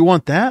 Do we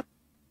want that?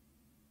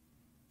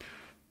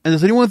 And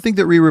does anyone think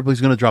that Rhea Ripley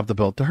is going to drop the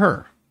belt to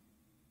her?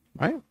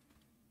 Right?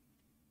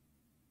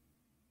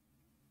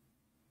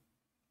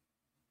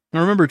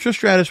 Now remember, Trish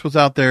Stratus was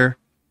out there,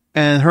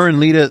 and her and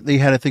Lita, they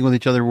had a thing with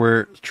each other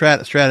where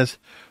Stratus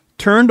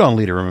turned on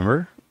Lita,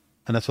 remember?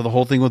 And that's how the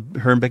whole thing with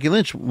her and Becky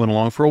Lynch went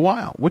along for a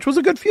while, which was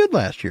a good feud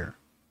last year.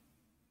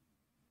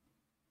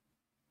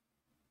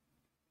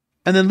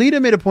 And then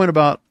Lita made a point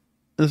about,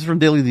 this is from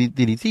Daily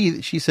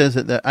DDT, she says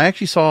that I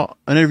actually saw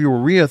an interview where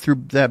Rhea threw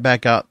that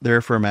back out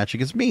there for a match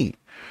against me.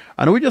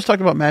 I know we just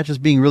talked about matches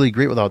being really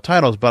great without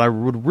titles, but I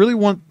would really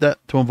want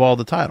that to involve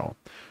the title.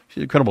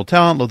 She's incredible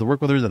talent, love to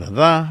work with her,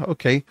 da-da-da.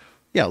 Okay.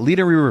 Yeah,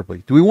 Lita and Rhea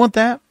Ripley. Do we want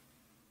that?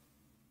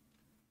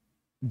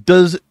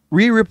 Does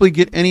Rhea Ripley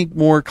get any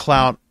more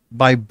clout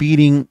by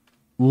beating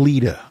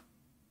Lita?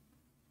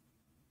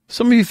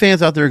 Some of you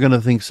fans out there are going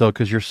to think so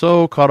because you're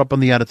so caught up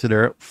on the Attitude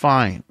Era.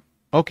 Fine.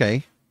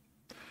 Okay.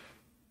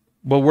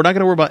 But we're not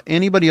going to worry about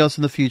anybody else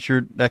in the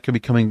future that could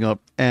be coming up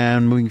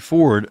and moving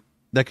forward.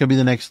 That could be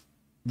the next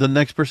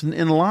person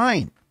in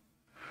line.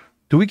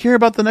 Do we care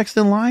about the next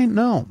in line?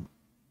 No.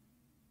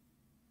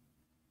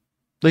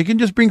 They can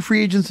just bring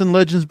free agents and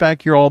legends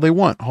back here all they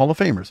want. Hall of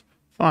Famers.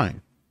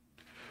 Fine.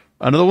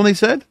 Another one they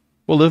said,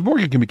 well, Liv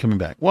Morgan can be coming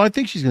back. Well, I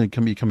think she's going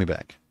to be coming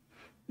back.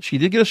 She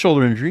did get a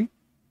shoulder injury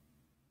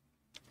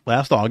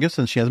last August,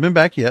 and she hasn't been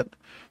back yet.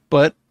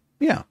 But,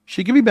 yeah,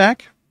 she can be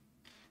back.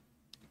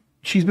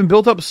 She's been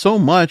built up so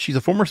much. She's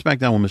a former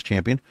SmackDown Women's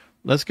Champion.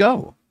 Let's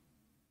go.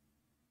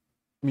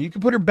 I mean, you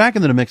can put her back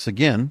into the mix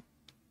again.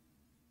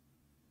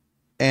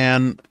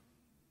 And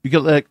you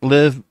can let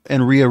Liv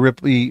and Rhea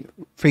Ripley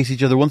face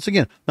each other once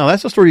again. Now,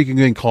 that's a story you can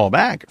go and call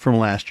back from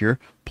last year,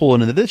 pull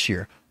it into this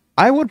year.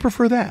 I would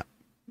prefer that.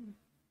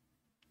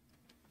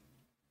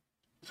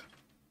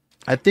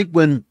 I think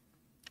when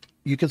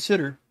you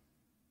consider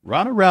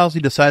Ronda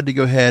Rousey decided to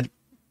go ahead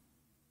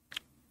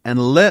and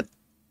let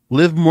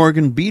Liv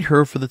Morgan beat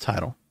her for the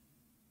title.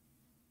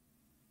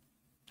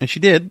 And she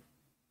did.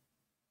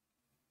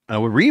 A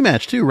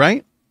rematch too,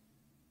 right?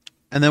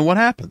 And then what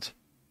happens?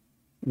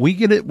 We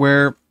get it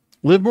where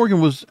Liv Morgan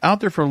was out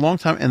there for a long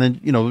time, and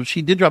then,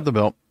 she did drop the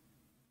belt.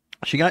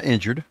 She got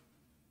injured.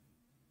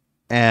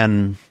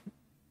 And,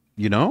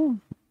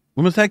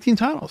 women's tag team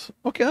titles.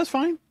 Okay, that's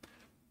fine.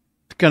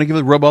 to kind of give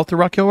the rub off to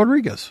Raquel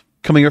Rodriguez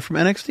coming up from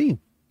NXT.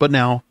 But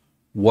now,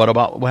 what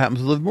happens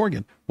to Liv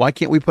Morgan? Why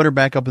can't we put her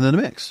back up into the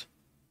mix?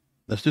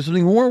 Let's do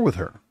something more with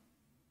her.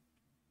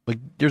 Like,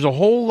 there's a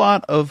whole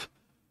lot of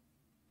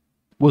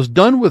was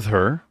done with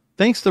her,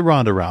 thanks to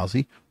Ronda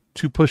Rousey,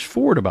 to push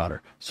forward about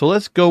her. So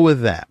let's go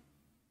with that.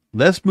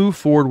 Let's move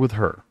forward with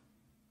her.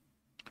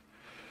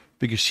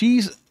 Because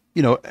she's,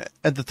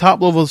 at the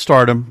top level of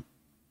stardom.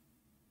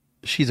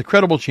 She's a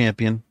credible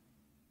champion.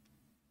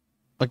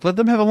 Like, let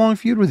them have a long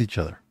feud with each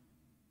other.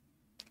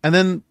 And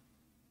then,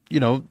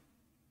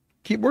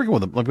 keep working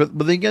with them. Like,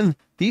 but again,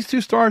 these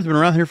two stars have been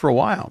around here for a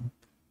while.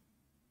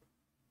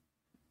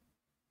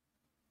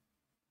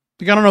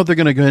 Like, I don't know if they're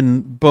going to go ahead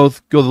and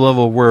both go to the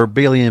level where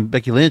Bayley and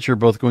Becky Lynch are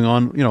both going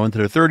on, into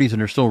their 30s and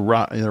they're still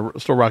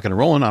rocking and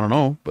rolling. I don't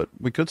know, but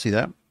we could see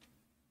that.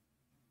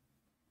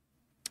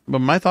 But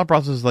my thought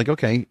process is like,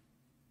 okay,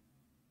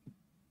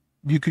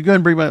 you could go ahead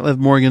and bring back Liv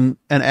Morgan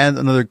and add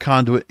another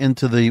conduit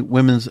into the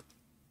women's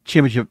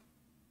championship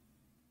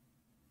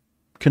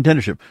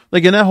contendership.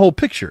 Like, in that whole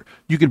picture,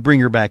 you could bring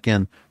her back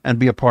in and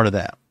be a part of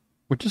that,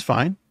 which is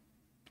fine.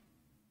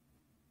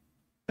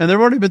 And they've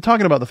already been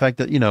talking about the fact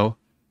that,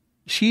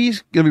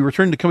 she's going to be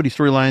returning to Cody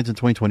storylines in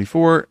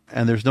 2024,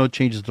 and there's no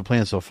changes to the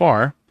plan so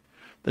far.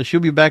 That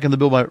she'll be back in the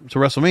build to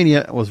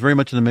WrestleMania was very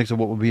much in the mix of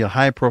what would be a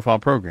high-profile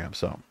program.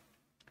 So,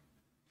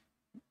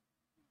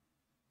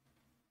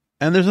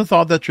 and there's a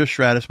thought that Trish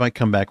Stratus might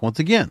come back once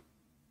again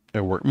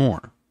and work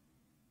more.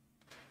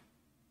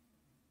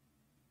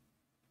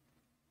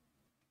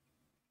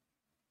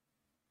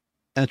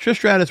 And Trish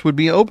Stratus would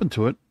be open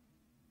to it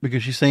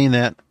because she's saying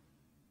that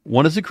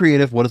what is the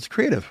creative? What is the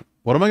creative?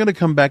 What am I going to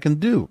come back and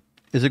do?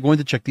 Is it going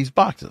to check these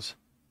boxes?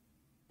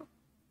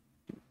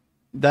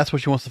 That's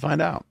what she wants to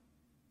find out.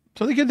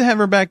 So they get to have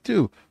her back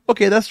too.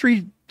 Okay, that's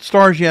 3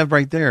 stars you have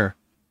right there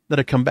that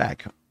have come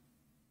back.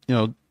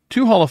 2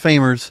 Hall of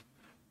Famers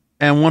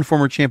and 1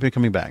 former champion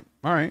coming back.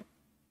 All right.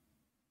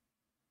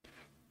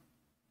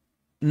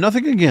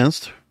 Nothing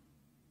against,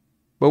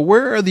 but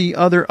where are the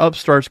other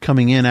upstarts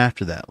coming in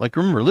after that? Like,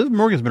 remember, Liv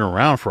Morgan's been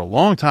around for a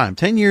long time,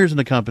 10 years in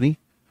the company,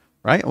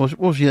 right?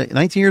 Was she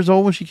 19 years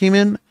old when she came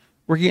in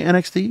working at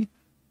NXT?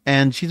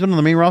 And she's been on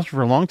the main roster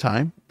for a long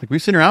time. Like,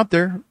 we've seen her out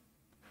there.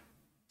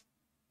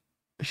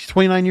 She's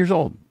 29 years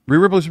old. Rhea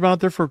Ripley's been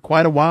out there for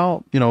quite a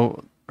while,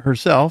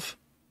 herself.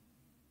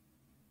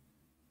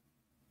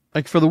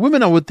 Like, for the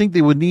women, I would think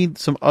they would need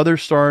some other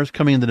stars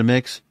coming into the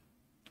mix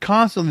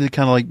constantly to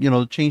kind of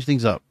like, change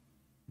things up,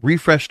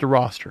 refresh the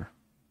roster.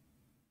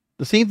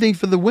 The same thing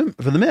for the women,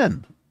 for the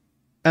men.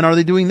 And are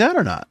they doing that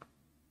or not?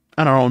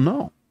 And I don't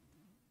know.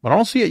 But I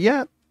don't see it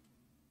yet.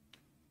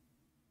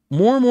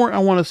 More and more, I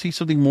want to see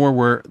something more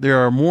where there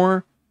are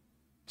more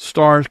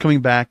stars coming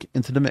back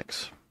into the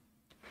mix.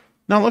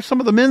 Now, look, some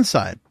of the men's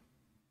side.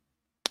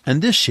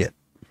 And this shit.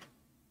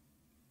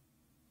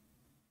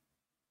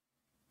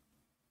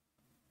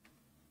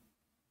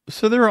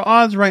 So there are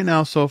odds right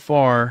now so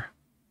far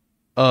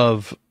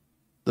of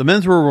the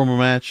men's Royal Rumble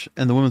match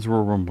and the women's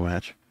Royal Rumble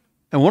match.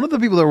 And one of the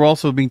people that were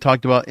also being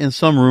talked about in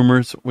some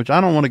rumors, which I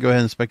don't want to go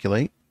ahead and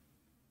speculate,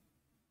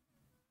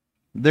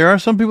 there are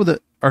some people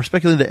that are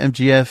speculating that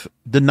MJF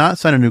did not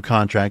sign a new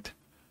contract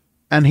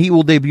and he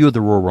will debut at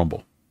the Royal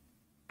Rumble.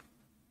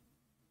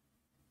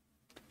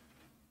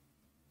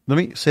 Let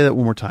me say that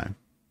one more time.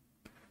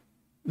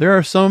 There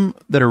are some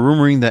that are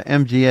rumoring that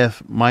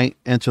MJF might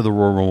enter the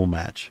Royal Rumble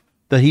match,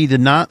 that he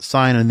did not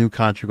sign a new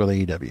contract with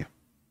AEW.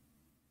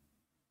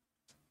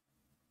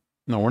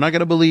 No, we're not going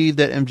to believe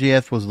that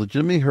MJF was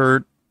legitimately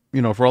hurt,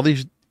 for all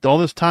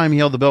this time he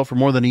held the belt for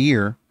more than a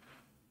year,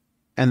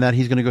 and that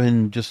he's going to go ahead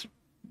and just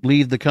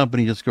leave the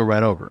company, just go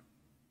right over.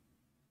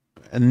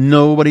 And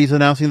nobody's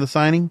announcing the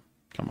signing?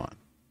 Come on.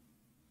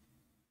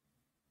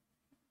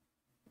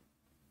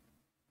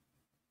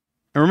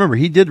 And remember,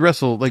 he did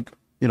wrestle,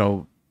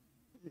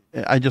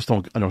 I just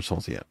don't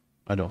see it.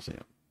 I don't see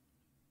it.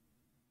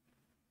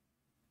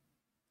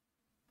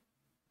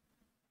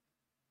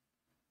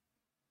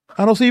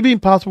 I don't see it being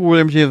possible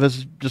where MJF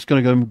is just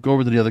going to go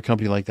over to the other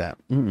company like that.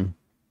 No.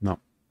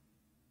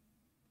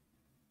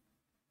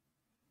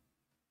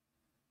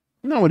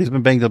 No, he's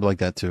been banged up like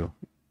that too.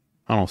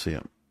 I don't see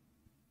it.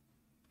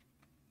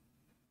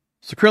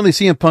 So currently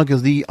CM Punk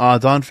is the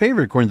odds-on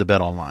favorite according to Bet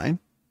Online.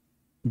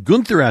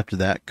 Gunther after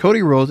that,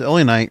 Cody Rhodes,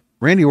 LA Knight,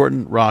 Randy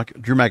Orton, Rock,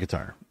 Drew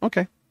McIntyre.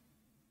 Okay.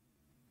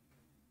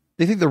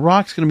 They think The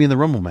Rock's going to be in the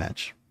Rumble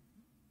match.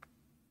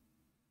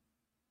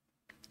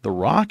 The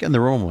Rock and the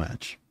Rumble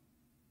match.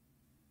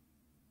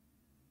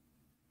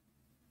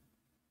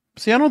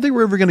 See, I don't think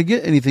we're ever going to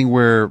get anything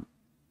where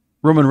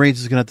Roman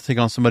Reigns is going to have to take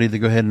on somebody to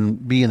go ahead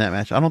and be in that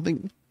match. I don't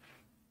think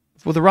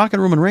with The Rock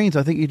and Roman Reigns,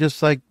 I think you just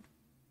The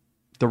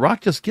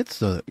Rock just gets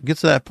to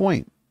that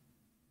point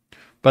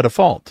by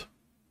default.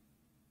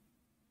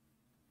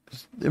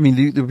 I mean,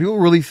 do people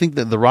really think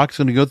that The Rock's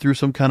going to go through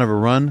some kind of a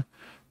run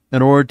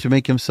in order to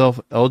make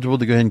himself eligible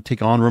to go ahead and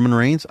take on Roman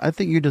Reigns? I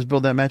think you just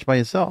build that match by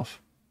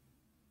yourself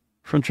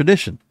from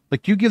tradition.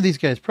 Like, you give these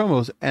guys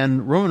promos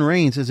and Roman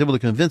Reigns is able to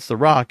convince The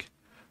Rock.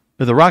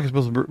 If The Rock is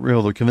supposed to be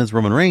able to convince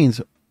Roman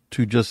Reigns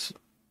to just,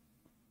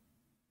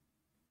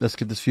 let's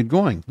get this feud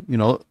going. You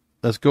know,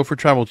 let's go for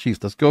tribal chiefs.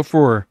 Let's go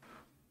for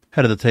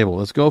head of the table.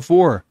 Let's go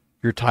for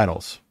your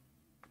titles.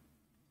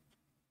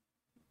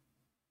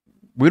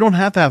 We don't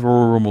have to have a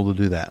Royal Rumble to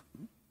do that.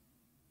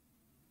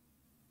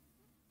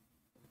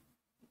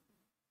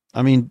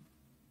 I mean,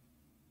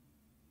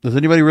 does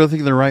anybody really think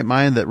in their right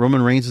mind that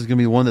Roman Reigns is going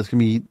to be the one that's going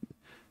to be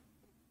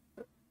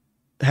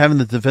having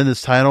to defend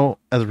his title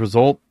as a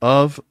result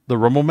of the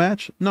Rumble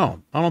match?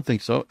 No, I don't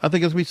think so. I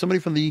think it's going to be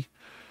somebody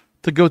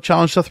to go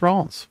challenge Seth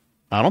Rollins.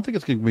 I don't think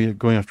it's going to be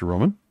going after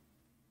Roman.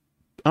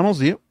 I don't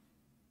see it.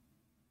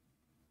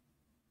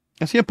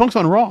 I see a Punk's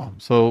on Raw,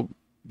 so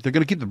if they're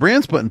going to keep the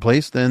brand split in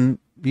place, then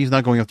he's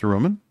not going after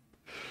Roman.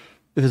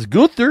 If it's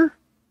Gunther,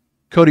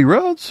 Cody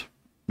Rhodes,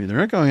 I mean, they're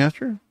not going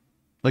after.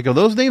 Like, of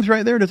those names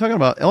right there, they're talking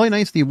about LA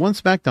Knight's the one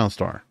SmackDown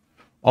star.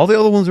 All the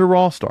other ones are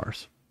Raw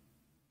stars.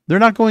 They're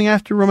not going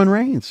after Roman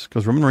Reigns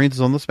because Roman Reigns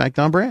is on the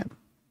SmackDown brand.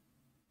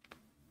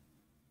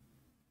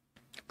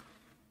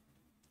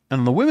 And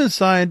on the women's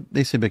side,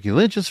 they say Becky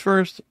Lynch is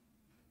first.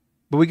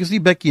 But we can see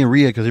Becky and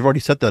Rhea because they've already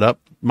set that up.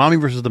 Mommy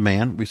versus the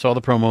man. We saw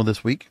the promo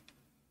this week.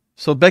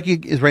 So Becky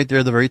is right there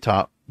at the very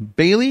top.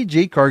 Bayley,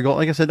 Jade Cargill.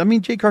 Like I said, I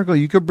mean, Jade Cargill,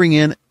 you could bring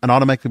in and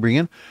automatically bring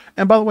in.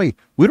 And by the way,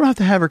 we don't have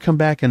to have her come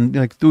back and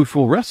like do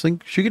full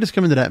wrestling. She could just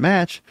come into that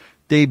match,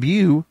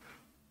 debut.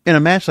 In a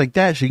match like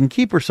that, she can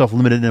keep herself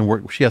limited in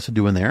what she has to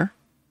do in there,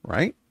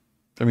 right?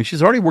 I mean,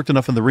 she's already worked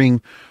enough in the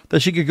ring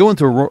that she could go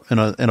into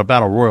a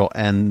battle royal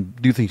and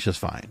do things just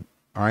fine,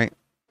 all right?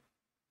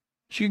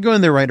 She could go in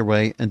there right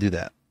away and do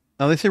that.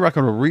 Now, they say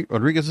Raquel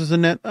Rodriguez is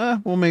in net.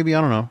 Well, maybe, I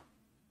don't know.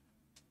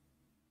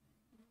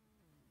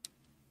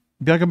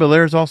 Bianca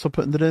Belair is also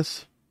put into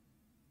this.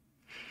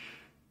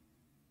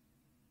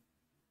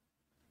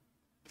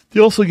 They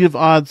also give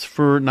odds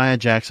for Nia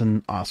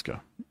Jackson, Asuka.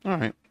 All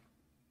right.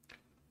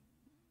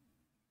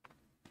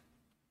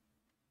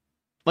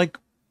 Like,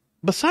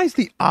 besides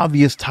the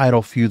obvious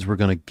title feuds we're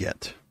going to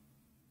get,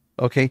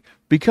 okay,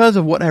 because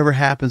of whatever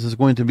happens is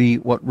going to be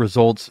what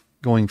results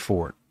going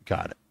forward.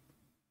 Got it.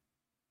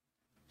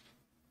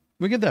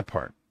 We get that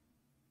part.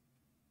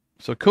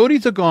 So Cody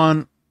took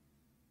on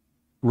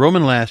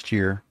Roman last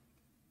year,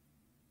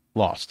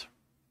 lost.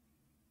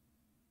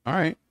 All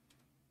right.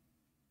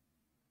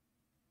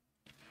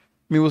 I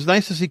mean, it was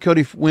nice to see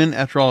Cody win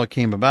after all it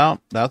came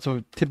about. That's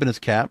a tip in his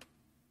cap.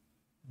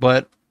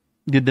 But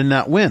you did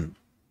not win.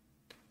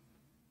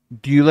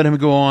 Do you let him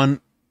go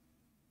on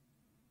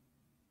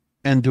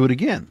and do it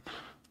again?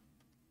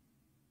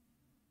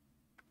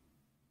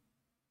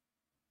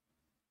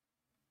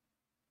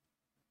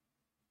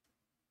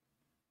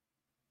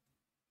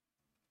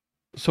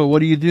 So what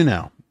do you do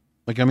now?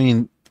 Like, I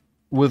mean,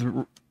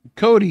 with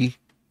Cody,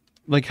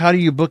 like, how do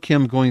you book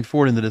him going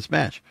forward into this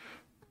match?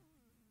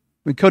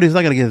 I mean, Cody's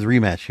not going to get his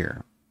rematch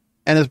here.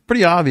 And it's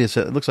pretty obvious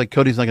that it looks like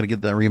Cody's not going to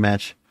get that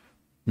rematch.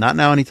 Not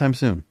now, anytime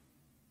soon.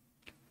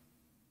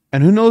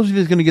 And who knows if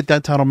he's going to get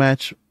that title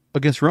match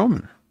against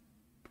Roman.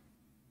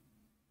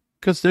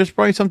 Because there's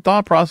probably some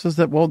thought process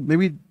that, well,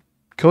 maybe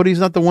Cody's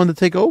not the one to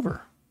take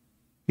over.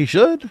 He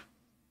should.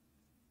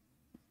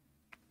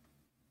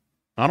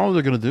 I don't know what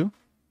they're going to do.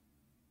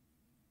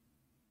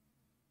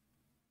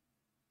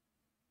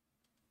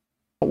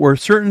 Where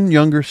certain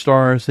younger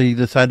stars, they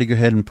decide to go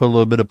ahead and put a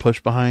little bit of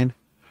push behind,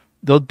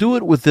 they'll do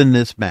it within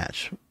this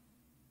match.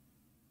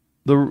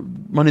 The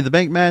Money in the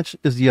Bank match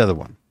is the other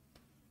one.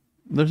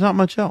 There's not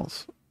much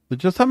else.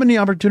 There's just how many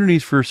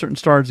opportunities for certain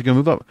stars to go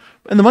move up.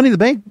 And the Money in the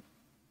Bank,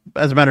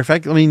 as a matter of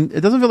fact, I mean,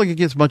 it doesn't feel like it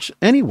gets much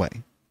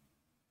anyway.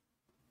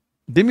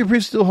 Damian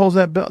Priest still holds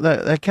that belt,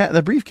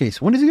 that briefcase.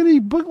 When is he going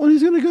to book? When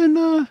is he going to go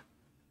and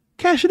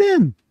cash it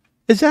in?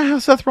 Is that how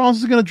Seth Rollins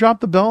is going to drop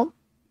the belt?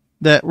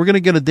 That we're going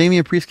to get a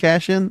Damian Priest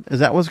cash in? Is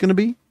that what it's going to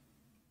be?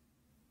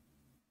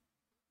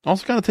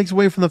 Also kind of takes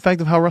away from the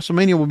fact of how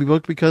WrestleMania will be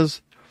booked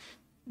because,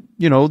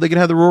 you know, they can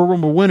have the Royal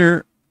Rumble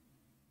winner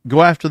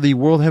go after the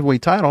World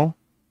Heavyweight title.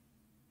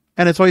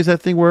 And it's always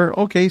that thing where,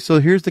 okay, so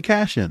here's the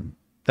cash in.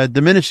 That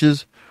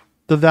diminishes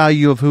the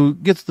value of who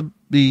gets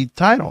the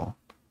title.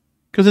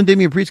 Because then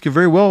Damian Priest could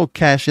very well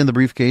cash in the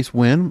briefcase,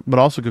 win, but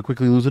also could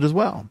quickly lose it as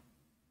well.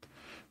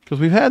 Because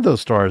we've had those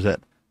stars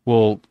that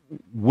will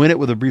win it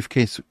with a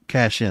briefcase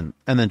cash in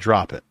and then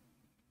drop it.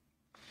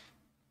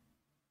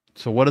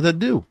 So what does that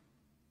do?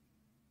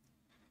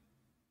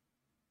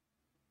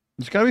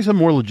 There's got to be some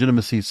more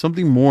legitimacy,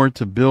 something more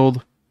to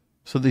build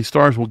so these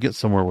stars will get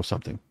somewhere with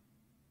something.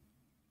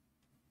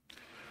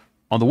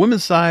 On the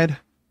women's side,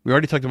 we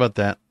already talked about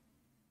that.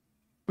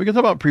 We can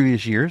talk about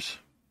previous years.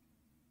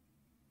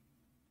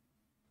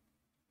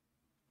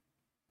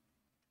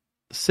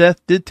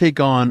 Seth did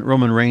take on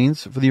Roman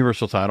Reigns for the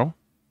Universal title.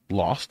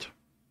 Lost.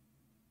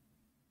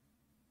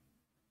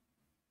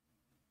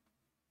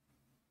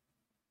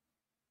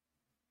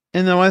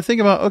 And then I think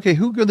about, okay,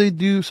 who could they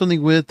do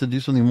something with to do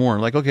something more?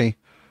 Like, okay,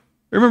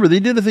 remember, they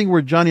did a thing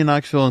where Johnny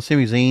Knoxville and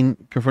Sami Zayn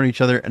confronted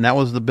each other, and that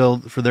was the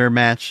build for their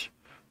match,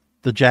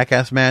 the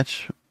Jackass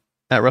match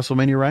at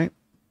WrestleMania, right?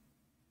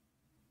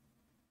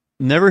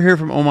 Never hear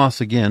from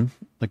Omos again.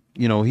 Like,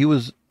 he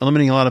was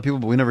eliminating a lot of people,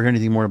 but we never hear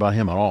anything more about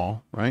him at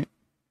all, right?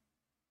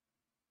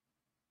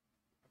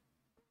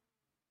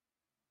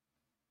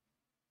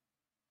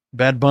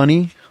 Bad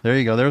Bunny. There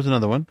you go. There's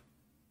another one.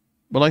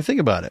 But like,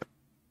 think about it.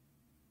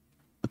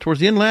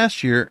 Towards the end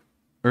last year,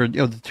 or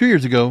 2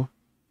 years ago,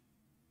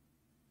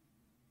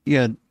 you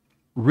had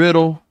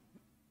Riddle,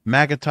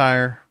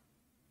 McIntyre,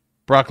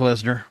 Brock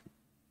Lesnar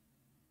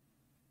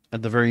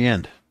at the very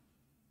end.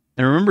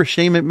 And remember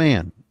Shane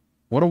McMahon.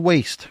 What a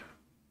waste.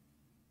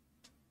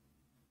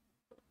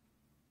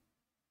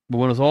 But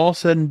when it was all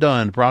said and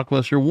done, Brock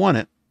Lesnar won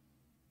it,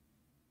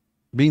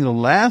 being the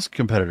last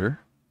competitor.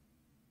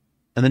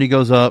 And then he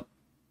goes up.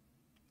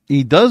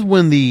 He does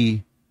win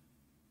the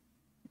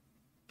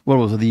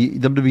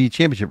WWE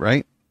Championship,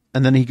 right?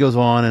 And then he goes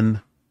on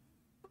and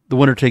the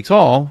winner takes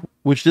all,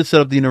 which did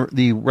set up the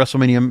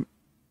WrestleMania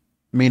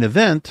main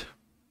event.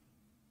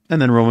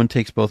 And then Roman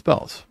takes both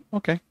belts.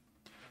 Okay.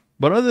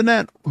 But other than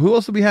that, who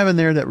else do we have in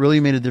there that really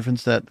made a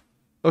difference that,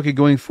 okay,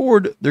 going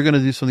forward, they're going to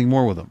do something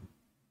more with them?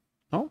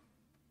 No?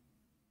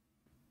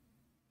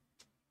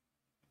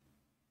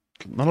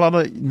 Not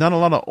a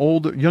lot of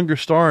older, younger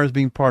stars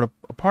being a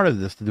part of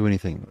this to do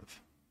anything with.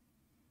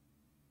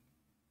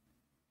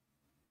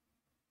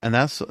 And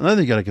that's another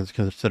thing you got to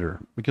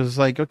consider. Because it's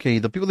like, okay,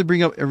 the people they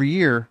bring up every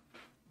year,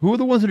 who are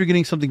the ones that are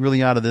getting something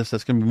really out of this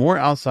that's going to be more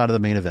outside of the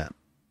main event?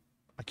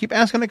 I keep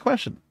asking that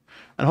question.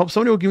 And I hope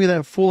somebody will give me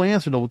that full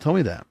answer that will tell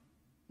me that.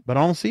 But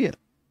I don't see it.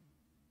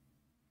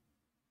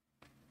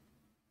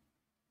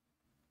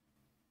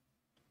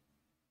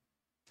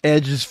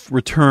 Edge's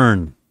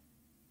return.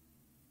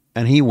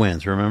 And he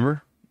wins,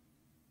 remember?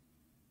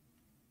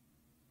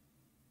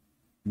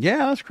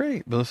 Yeah, that's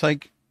great. But it's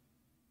like,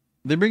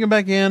 they bring him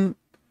back in,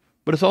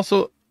 but it's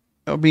also,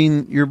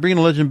 you're bringing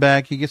a legend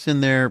back. He gets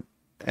in there,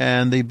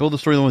 and they build a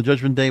storyline with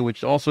Judgment Day,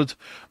 which also, it's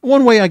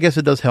one way I guess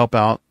it does help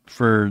out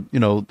for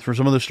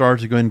some other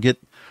stars to go and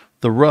get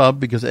the rub,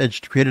 because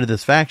Edge created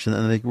this faction,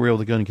 and they were able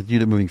to go and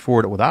continue moving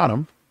forward without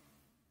him.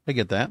 I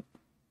get that.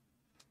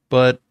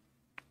 But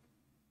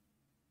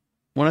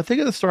when I think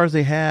of the stars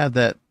they have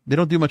that they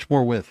don't do much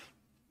more with,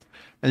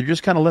 and they're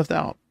just kind of left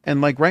out.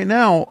 And like right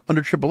now,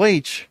 under Triple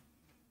H,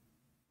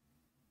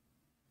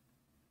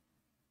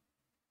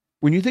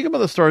 when you think about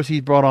the stars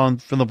he's brought on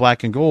from the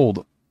black and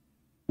gold,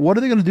 what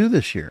are they going to do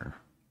this year?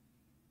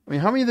 I mean,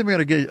 how many of them are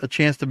going to get a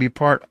chance to be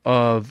part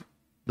of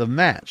the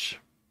match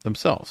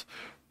themselves?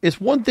 It's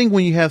one thing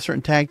when you have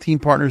certain tag team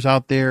partners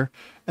out there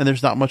and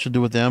there's not much to do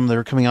with them.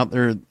 They're coming out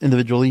there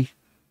individually.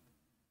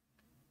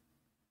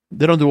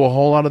 They don't do a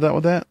whole lot of that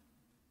with that,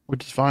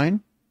 which is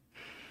fine.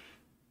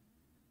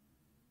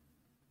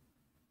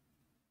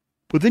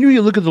 But then when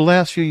you look at the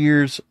last few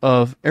years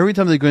of every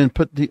time they go and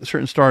put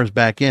certain stars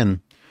back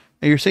in,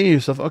 and you're saying to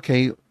yourself,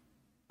 okay,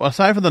 well,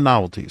 aside from the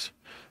novelties,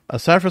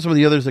 aside from some of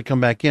the others that come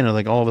back in, and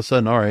like all of a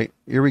sudden, all right,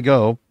 here we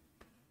go.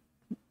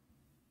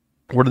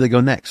 Where do they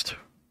go next?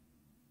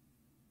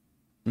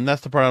 And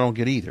that's the part I don't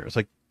get either. It's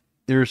like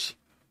there's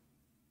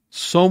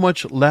so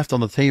much left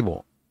on the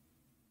table,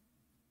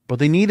 but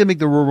they need to make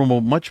the Royal Rumble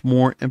much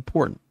more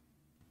important.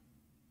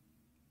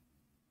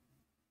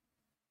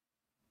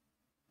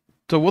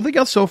 So what they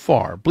got so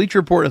far, Bleacher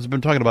Report has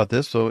been talking about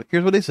this. So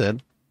here's what they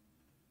said.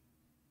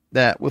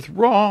 That with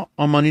Raw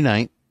on Monday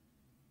night,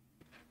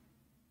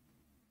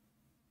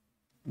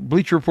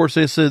 Bleacher Report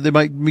said they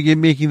might be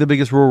making the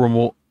biggest Royal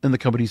Rumble in the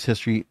company's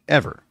history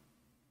ever.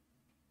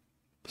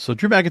 So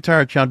Drew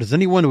McIntyre challenges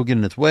anyone who will get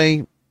in its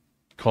way,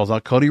 calls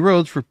out Cody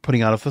Rhodes for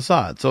putting out a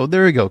facade. So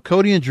there you go,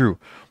 Cody and Drew.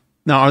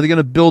 Now, are they going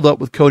to build up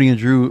with Cody and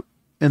Drew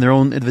in their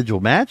own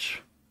individual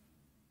match?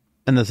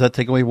 And does that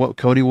take away what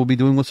Cody will be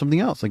doing with something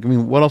else? Like, I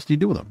mean, what else do you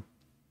do with them?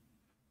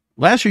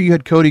 Last year, you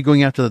had Cody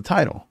going after the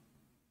title.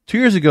 2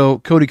 years ago,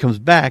 Cody comes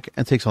back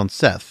and takes on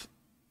Seth.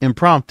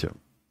 Impromptu.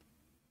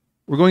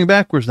 We're going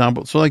backwards now.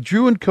 But so, like,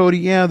 Drew and Cody,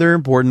 yeah, they're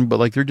important, but,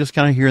 like, they're just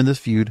kind of here in this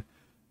feud,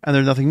 and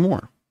there's nothing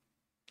more.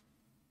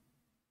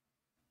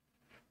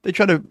 They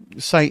try to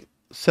cite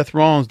Seth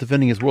Rollins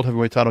defending his World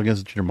Heavyweight title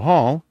against Jinder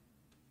Mahal.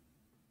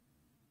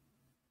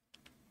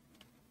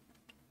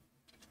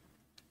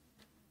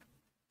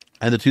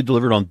 And the two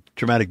delivered on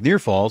dramatic near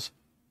falls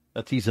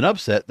that teased an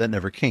upset that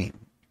never came.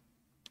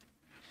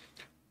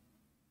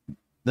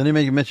 Then they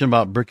make a mention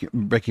about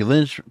Becky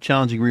Lynch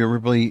challenging Rhea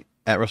Ripley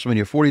at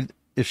WrestleMania 40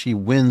 if she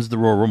wins the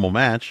Royal Rumble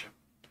match.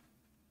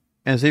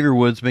 And Xavier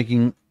Woods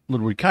making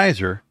Ludwig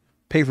Kaiser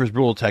pay for his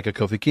brutal attack of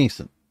Kofi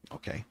Kingston.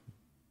 Okay.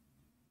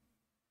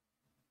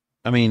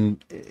 I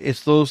mean,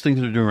 it's those things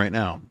that they're doing right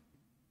now.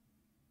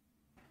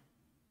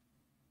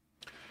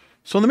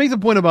 So they make the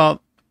point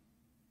about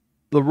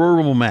the Royal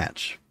Rumble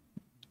match.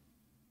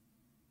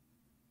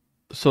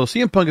 So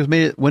CM Punk has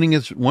made it, winning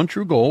his one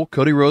true goal.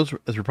 Cody Rhodes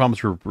has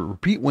promised a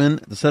repeat win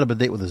to set up a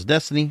date with his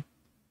destiny.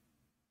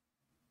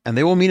 And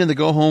they will meet in the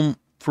go home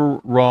for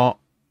Raw,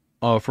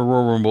 for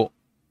Royal Rumble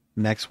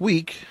next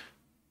week.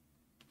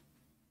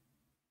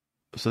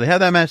 So they have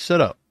that match set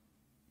up.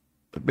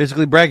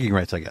 Basically bragging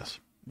rights, I guess.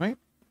 Right?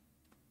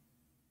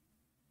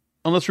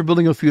 Unless we're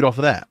building a feud off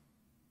of that.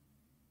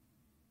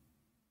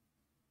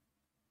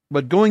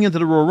 But going into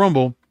the Royal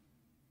Rumble,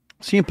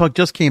 CM Punk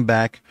just came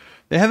back.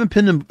 They haven't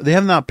pinned him. They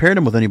have not paired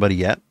him with anybody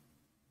yet.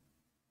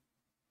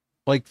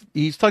 Like,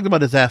 he's talked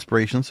about his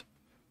aspirations.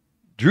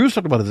 Drew's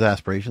talked about his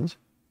aspirations.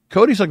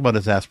 Cody's talked about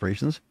his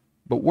aspirations.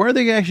 But where are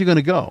they actually going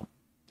to go?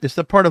 It's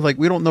the part of, like,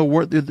 we don't know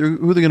who they're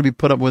going to be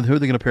put up with, who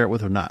they're going to pair it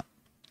with or not.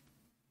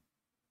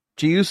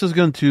 Jey Uso's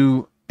going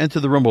to enter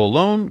the Rumble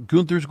alone.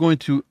 Gunther's going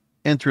to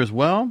enter as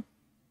well.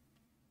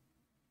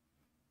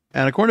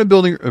 And according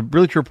to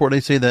Brilliant Report, they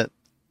say that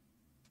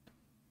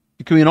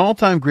it could be an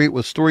all-time great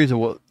with stories that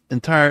will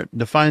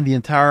define the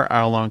entire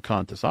hour-long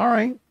contest. All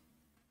right.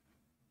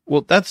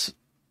 Well, that's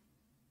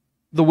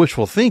the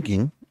wishful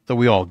thinking that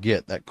we all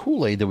get, that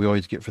Kool-Aid that we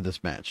always get for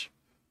this match.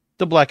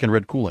 The black and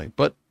red Kool-Aid.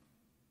 But,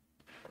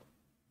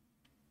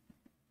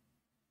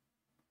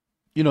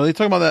 you know, they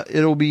talk about that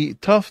it'll be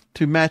tough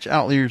to match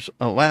out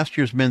last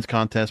year's men's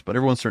contest, but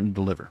everyone's certain to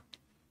deliver.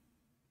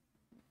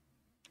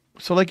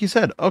 So like you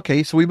said,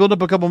 okay, so we build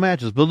up a couple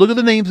matches, but look at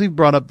the names we've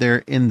brought up there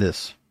in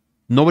this.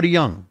 Nobody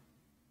young.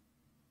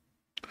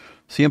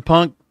 CM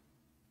Punk,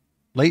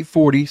 late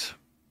 40s,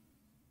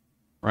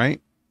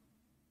 right?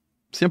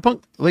 CM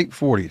Punk, late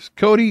 40s.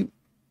 Cody,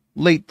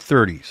 late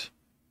 30s.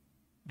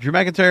 Drew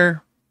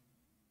McIntyre,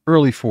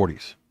 early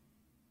 40s.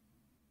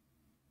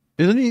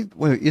 Isn't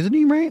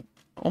he right?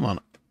 Hold on.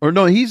 Or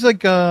no, he's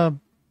like,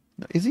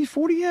 is he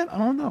 40 yet? I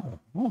don't know.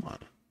 Hold on.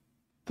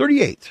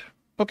 38.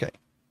 Okay.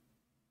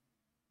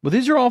 But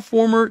these are all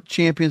former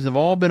champions, have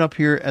all been up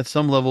here at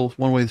some level,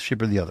 one way,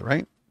 shape, or the other,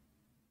 right?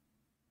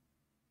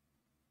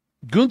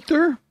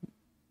 Gunther,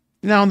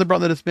 now they brought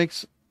that this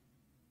mix,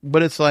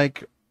 but it's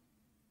like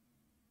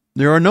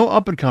there are no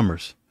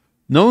up-and-comers.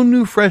 No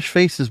new fresh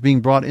faces being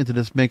brought into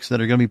this mix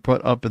that are going to be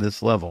put up at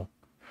this level.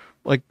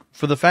 Like,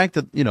 for the fact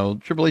that, you know,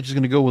 Triple H is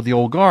going to go with the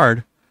old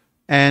guard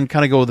and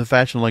kind of go with the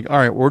fashion like, all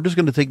right, we're just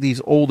going to take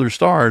these older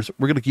stars.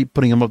 We're going to keep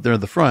putting them up there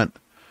at the front.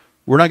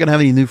 We're not going to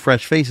have any new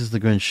fresh faces to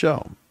go and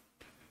show.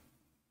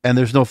 And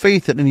there's no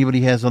faith that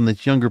anybody has on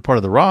this younger part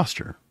of the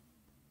roster.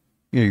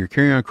 You know, your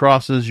Karrion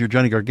Crosses, your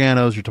Johnny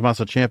Garganos, your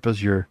Tommaso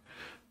Ciampas, your,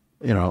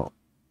 you know,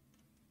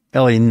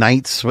 LA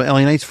Knights. Well,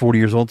 LA Knights 40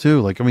 years old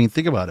too. Like, I mean,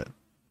 think about it.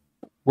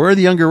 Where are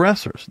the younger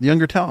wrestlers, the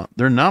younger talent?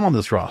 They're not on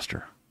this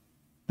roster.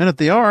 And if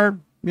they are,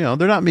 you know,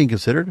 they're not being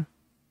considered.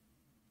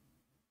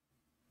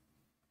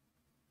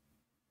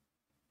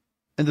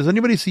 And does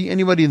anybody see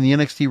anybody in the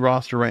NXT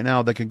roster right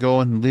now that could go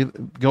and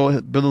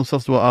build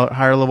themselves to a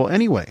higher level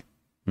anyway?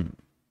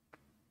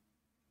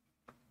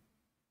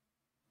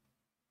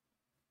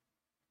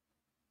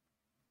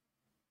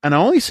 And I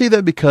only say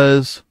that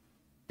because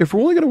if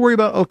we're only going to worry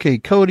about, okay,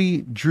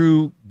 Cody,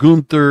 Drew,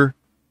 Gunther,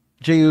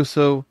 Jey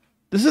Uso,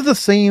 this is the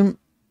same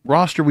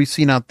roster we've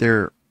seen out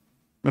there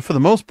for the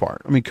most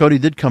part. I mean, Cody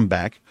did come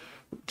back.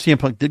 CM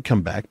Punk did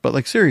come back. But,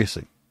 like,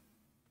 seriously.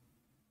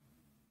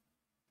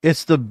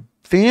 It's the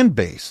fan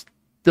base,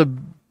 the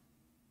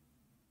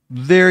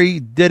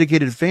very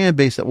dedicated fan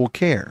base that will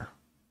care.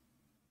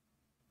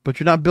 But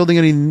you're not building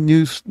any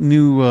new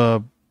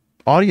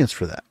audience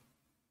for that.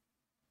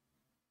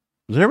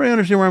 Does everybody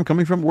understand where I'm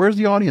coming from? Where's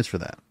the audience for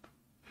that?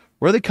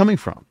 Where are they coming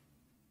from?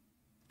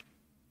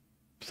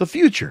 It's the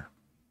future.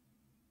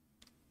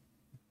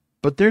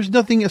 But there's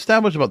nothing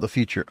established about the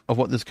future of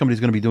what this company is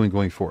going to be doing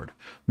going forward.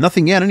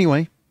 Nothing yet,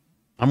 anyway.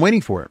 I'm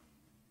waiting for it.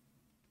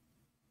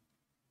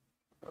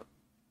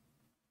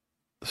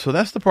 So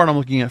that's the part I'm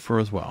looking at for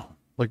as well.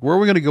 Like, where are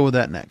we going to go with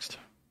that next?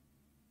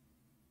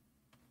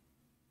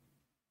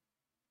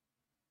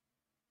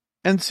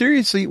 And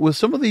seriously, with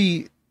some of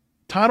the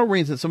title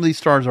reigns that some of these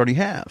stars already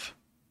have.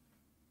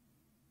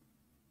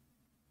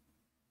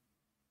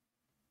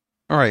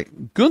 All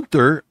right,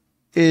 Gunther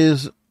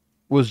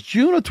was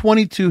June of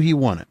 22 he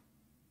won it.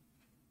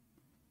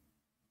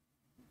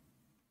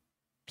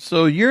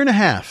 So a year and a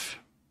half.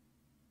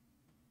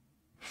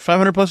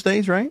 500 plus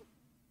days, right?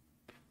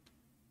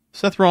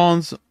 Seth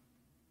Rollins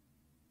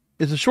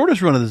is the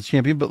shortest run of this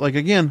champion, but like,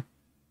 again,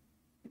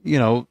 you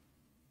know,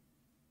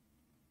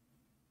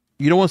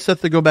 you don't want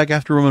Seth to go back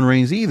after Roman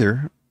Reigns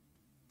either,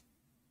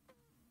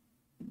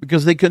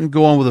 because they couldn't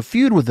go on with a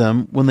feud with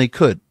them when they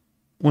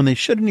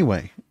should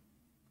anyway,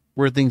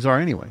 where things are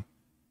anyway.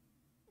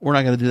 We're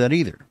not going to do that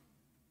either.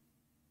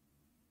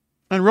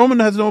 And Roman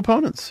has no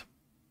opponents.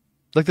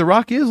 Like, The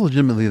Rock is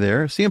legitimately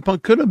there. CM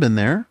Punk could have been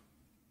there,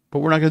 but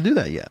we're not going to do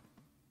that yet.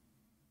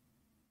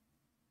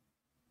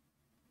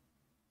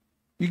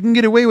 You can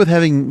get away with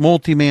having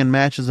multi-man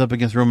matches up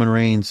against Roman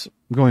Reigns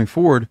going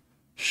forward,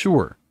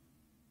 sure.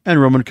 And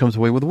Roman comes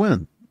away with a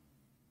win.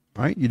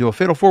 Right? You do a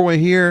fatal four-way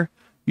here,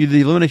 you do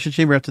the Elimination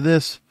Chamber after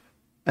this,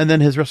 and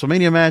then his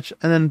WrestleMania match,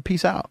 and then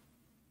peace out.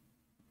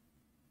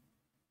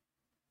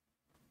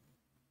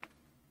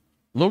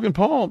 Logan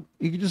Paul,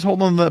 you can just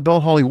hold on to that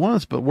belt all he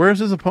wants, but where's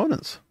his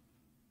opponents?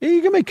 Yeah,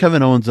 you can make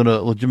Kevin Owens a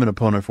legitimate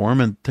opponent for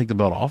him and take the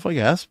belt off, I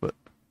guess, but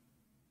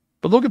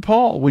Logan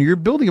Paul, when you're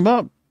building him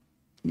up,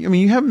 I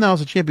mean, you have him now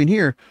as a champion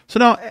here, so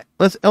now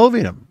let's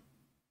elevate him.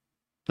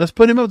 Let's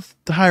put him up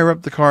to higher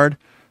up the card.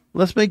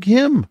 Let's make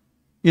him,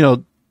 you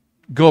know,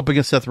 go up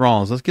against Seth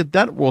Rollins. Let's get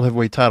that World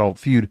Heavyweight title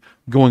feud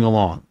going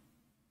along.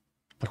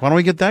 Like, why don't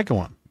we get that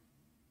going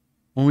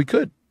when we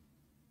could?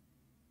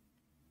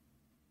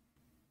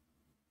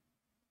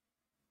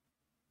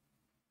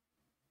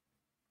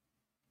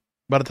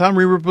 By the time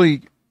Rhea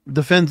Ripley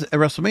defends at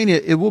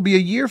WrestleMania, it will be a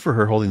year for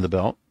her holding the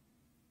belt.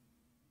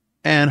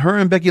 And her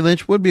and Becky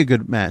Lynch would be a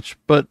good match,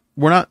 but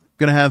we're not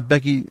going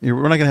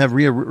to have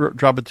Rhea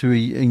drop it to a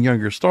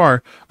younger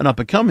star, an up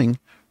and coming.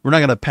 We're not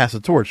going to pass the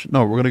torch.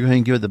 No, we're going to go ahead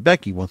and give it to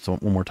Becky one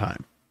more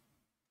time.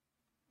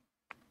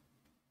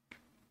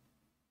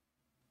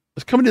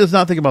 This company does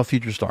not think about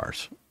future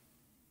stars.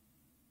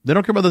 They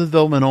don't care about the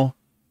developmental.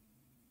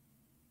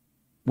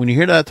 When you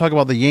hear that talk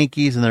about the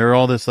Yankees and they're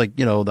all this, like,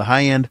 you know, the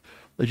high end,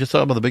 they just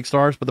talk about the big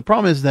stars. But the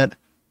problem is that,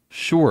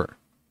 sure,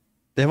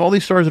 they have all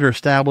these stars that are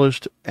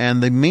established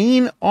and the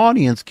main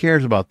audience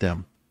cares about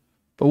them.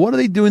 But what are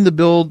they doing to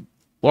build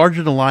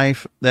larger than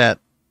life that,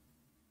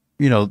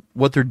 you know,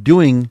 what they're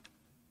doing,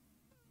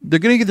 they're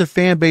going to get their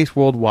fan base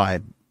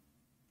worldwide.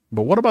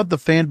 But what about the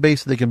fan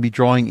base that they can be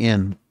drawing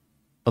in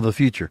of the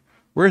future?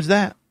 Where's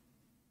that?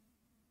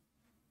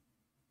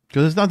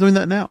 Because it's not doing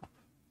that now.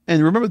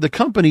 And remember, the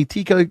company,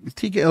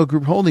 TKO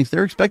Group Holdings,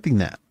 they're expecting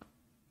that.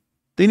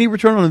 They need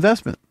return on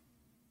investment.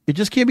 It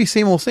just can't be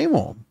same old, same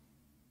old.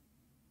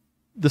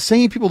 The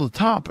same people at the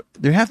top,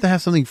 they have to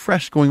have something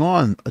fresh going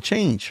on, a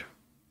change.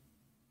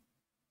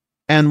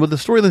 And with the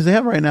storylines they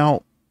have right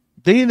now,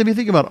 they need to be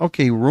thinking about,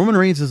 okay, Roman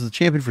Reigns is the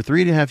champion for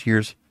 3.5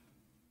 years.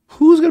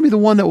 Who's going to be the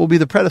one that will be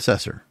the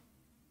predecessor?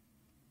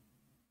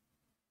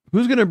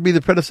 Who's going to be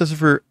the predecessor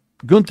for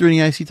Gunther in the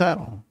IC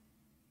title?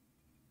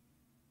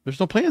 There's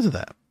no plans of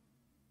that.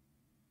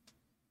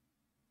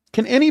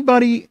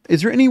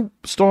 Is there any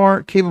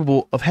star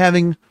capable of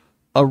having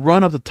a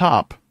run up the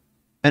top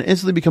and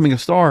instantly becoming a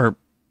star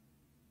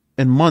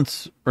in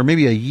months or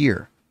maybe a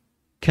year?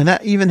 Can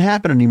that even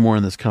happen anymore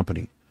in this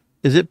company?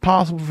 Is it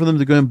possible for them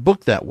to go and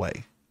book that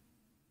way?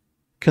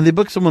 Can they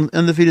book someone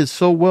undefeated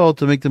so well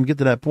to make them get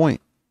to that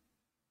point?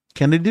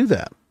 Can they do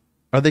that?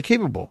 Are they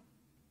capable?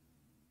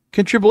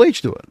 Can Triple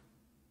H do it?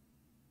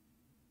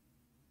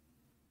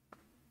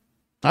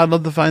 I'd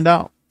love to find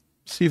out.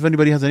 See if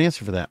anybody has an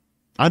answer for that.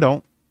 I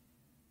don't.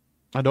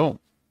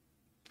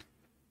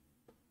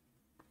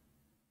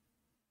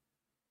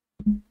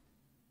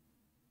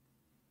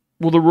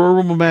 Will the Royal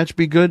Rumble match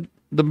be good?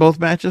 The both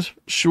matches?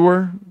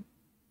 Sure.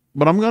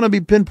 But I'm going to be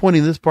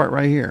pinpointing this part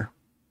right here.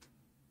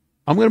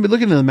 I'm going to be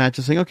looking at the match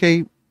and saying,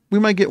 okay, we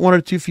might get one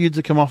or two feuds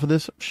that come off of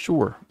this.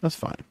 Sure. That's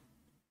fine.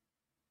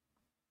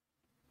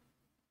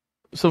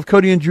 So if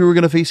Cody and Drew are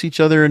going to face each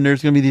other and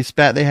there's going to be the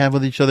spat they have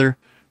with each other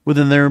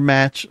within their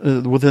match,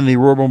 within the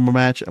Royal Rumble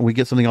match, and we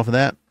get something off of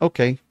that,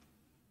 okay.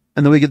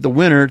 And then we get the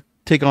winner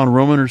take on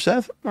Roman or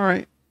Seth, all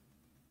right.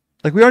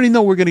 Like, we already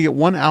know we're going to get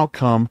one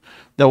outcome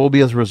that will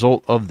be as a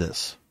result of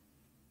this.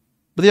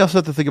 But they also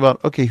have to think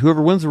about, okay,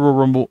 whoever wins the Royal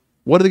Rumble,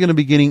 what are they going to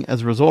be getting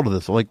as a result of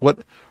this? Like, what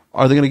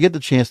are they going to get the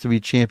chance to be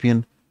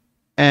champion?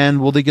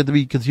 And will they get to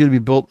be continue to be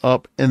built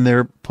up and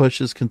their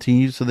pushes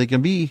continue so they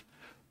can be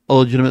a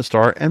legitimate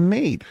star and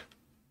made?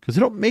 Because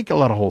they don't make a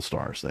lot of whole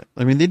stars.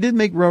 I mean, they did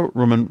make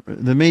Roman.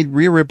 They made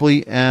Rhea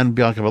Ripley and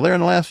Bianca Belair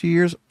in the last few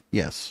years.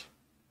 Yes.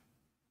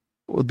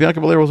 Well, Bianca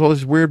Belair was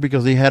always weird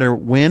because they had her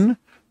win.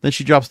 Then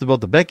she drops the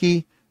belt to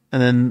Becky. And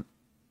then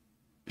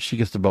she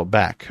gets the belt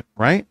back.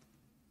 Right?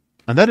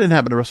 And that didn't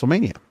happen at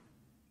WrestleMania.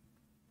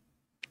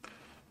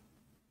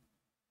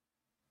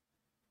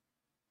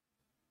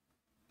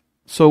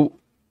 So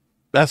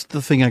that's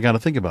the thing I got to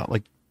think about.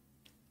 Like,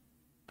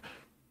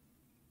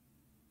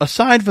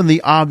 aside from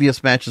the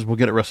obvious matches we'll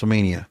get at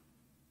WrestleMania,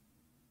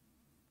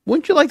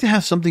 wouldn't you like to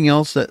have something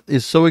else that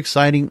is so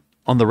exciting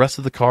on the rest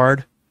of the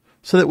card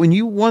so that when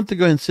you want to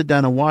go and sit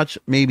down and watch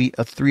maybe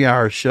a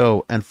 3-hour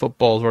show and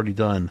football is already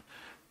done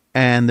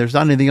and there's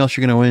not anything else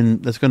you're going to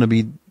win that's going to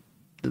be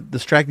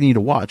distracting you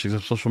to watch,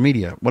 except social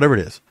media, whatever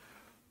it is,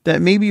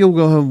 that maybe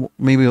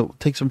you'll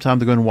take some time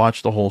to go and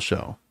watch the whole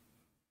show.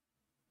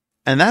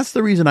 And that's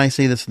the reason I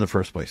say this in the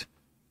first place.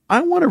 I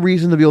want a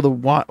reason to be able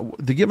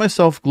to get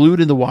myself glued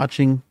into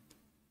watching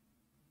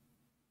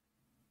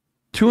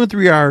 2 and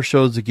 3 hour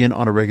shows again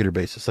on a regular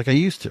basis, like I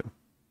used to.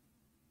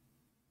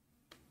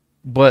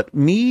 But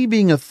me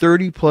being a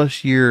 30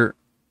 plus year,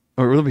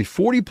 or it'll be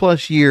 40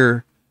 plus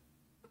year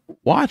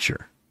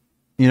watcher,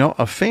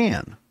 a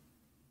fan,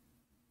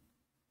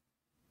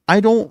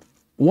 I don't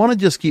want to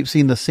just keep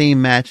seeing the same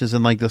matches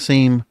and like the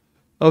same,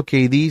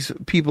 okay, these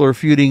people are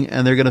feuding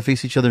and they're going to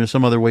face each other in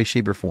some other way,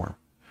 shape, or form.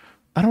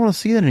 I don't want to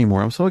see that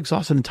anymore. I'm so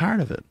exhausted and tired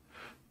of it.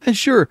 And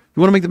sure, you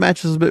want to make the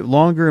matches a bit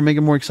longer and make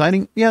it more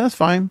exciting? Yeah, that's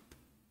fine.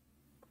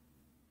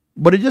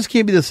 But it just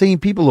can't be the same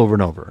people over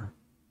and over.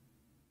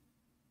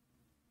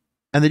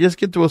 And they just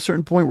get to a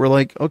certain point where,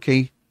 like,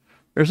 okay,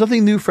 there's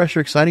nothing new, fresh, or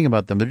exciting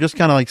about them. They're just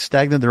kind of like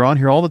stagnant. They're on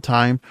here all the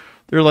time.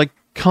 They're like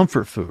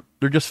comfort food.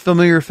 They're just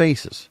familiar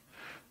faces.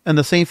 And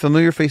the same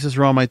familiar faces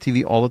are on my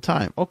TV all the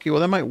time. Okay,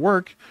 well, that might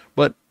work,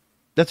 but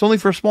that's only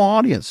for a small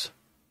audience.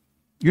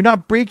 You're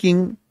not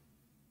breaking,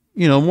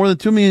 more than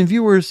 2 million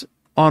viewers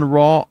on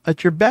Raw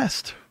at your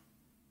best.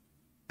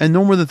 And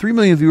no more than 3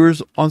 million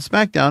viewers on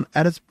SmackDown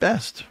at its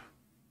best.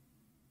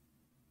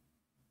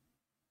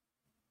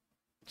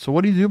 So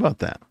what do you do about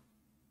that?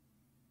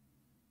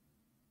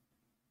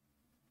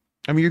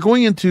 I mean, you're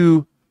going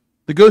into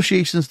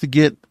negotiations to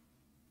get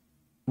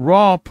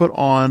Raw put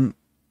on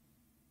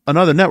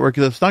another network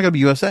that's not going to be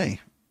USA.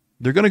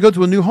 They're going to go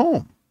to a new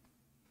home.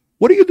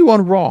 What do you do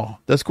on Raw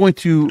that's going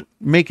to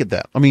make it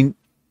that? I mean,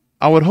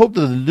 I would hope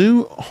that the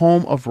new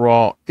home of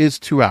Raw is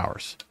 2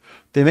 hours.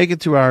 They make it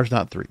 2 hours,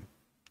 not 3.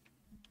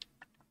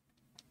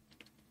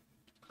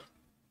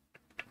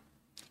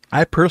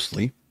 I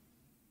personally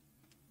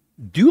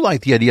do like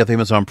the idea of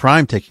Amazon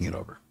Prime taking it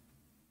over.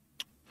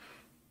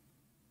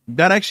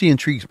 That actually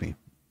intrigues me.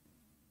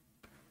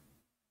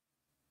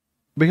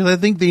 Because I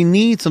think they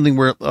need something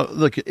where,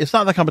 look, it's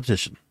not the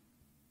competition.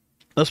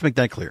 Let's make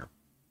that clear.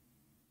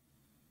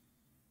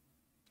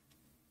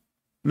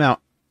 Now,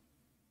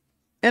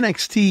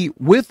 NXT,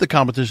 with the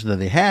competition that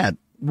they had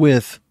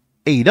with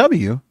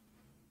AEW,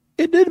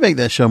 it did make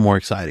that show more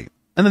exciting.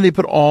 And then they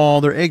put all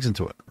their eggs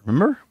into it.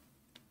 Remember?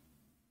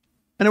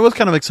 And it was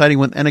kind of exciting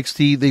when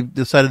NXT, they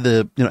decided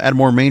to add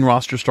more main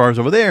roster stars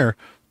over there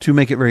to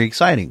make it very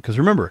exciting. Because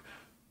remember,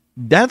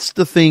 that's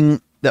the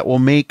thing that will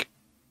make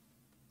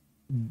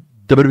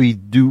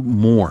WWE do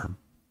more,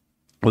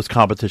 was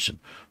competition.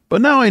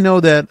 But now I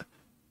know that,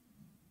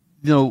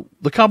 the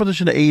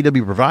competition that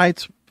AEW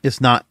provides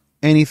is not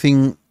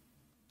anything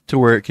to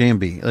where it can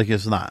be. Like,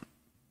 it's not.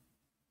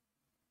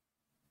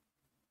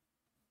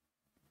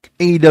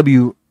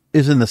 AEW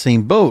is in the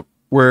same boat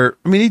where,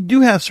 I mean, they do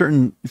have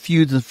certain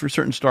feuds and for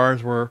certain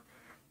stars where,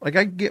 like,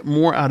 I get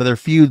more out of their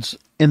feuds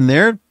in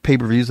their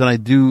pay-per-views than I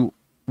do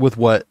with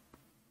what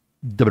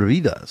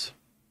WWE does,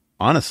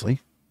 honestly.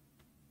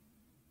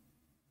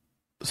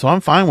 So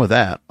I'm fine with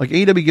that. Like,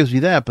 AEW gives you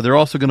that, but they're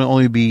also going to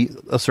only be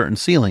a certain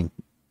ceiling.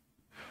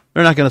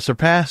 They're not going to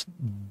surpass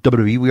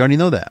WWE. We already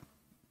know that.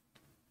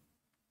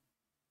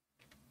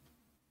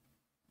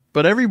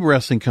 But every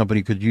wrestling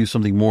company could use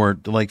something more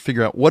to, like,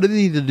 figure out what do they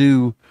need to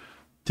do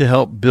to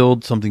help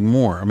build something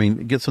more. I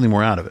mean, get something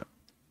more out of it.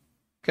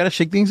 Got to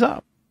shake things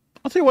up.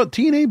 I'll tell you what,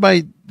 TNA,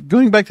 by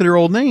going back to their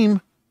old name,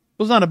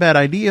 was not a bad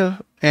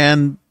idea.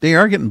 And they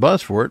are getting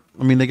buzzed for it.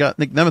 I mean, they got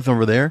Nick Nemeth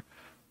over there.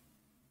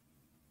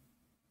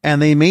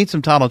 And they made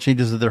some title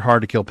changes that they're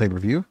hard to kill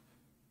pay-per-view.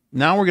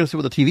 Now we're going to see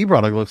what the TV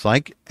product looks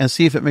like and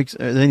see if it makes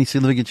any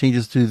significant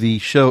changes to the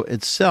show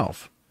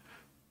itself,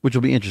 which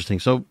will be interesting.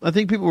 So I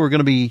think people are going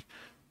to be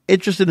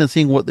interested in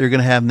seeing what they're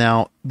going to have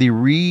now. The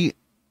relabeled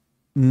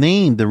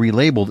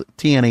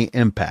TNA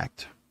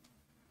Impact.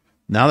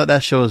 Now that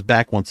that show is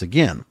back once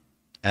again,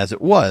 as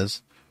it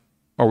was,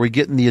 are we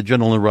getting the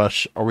adrenaline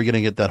rush? Are we going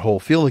to get that whole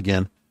feel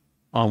again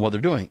on what they're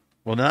doing?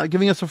 Well, they're not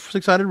giving us a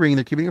six-sided ring.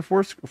 They're keeping it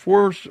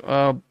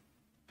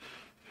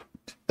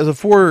as a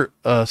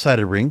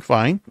four-sided ring,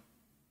 fine.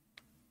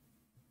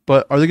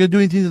 But are they going to do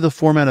anything to the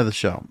format of the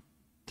show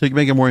to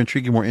make it more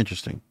intriguing, more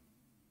interesting?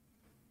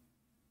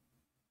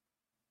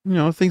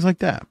 Things like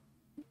that.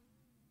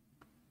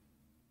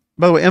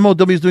 By the way,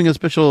 MLW is doing a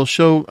special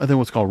show, I think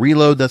what's called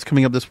Reload, that's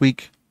coming up this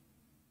week.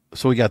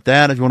 So we got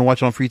that. If you want to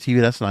watch it on free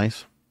TV, that's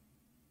nice.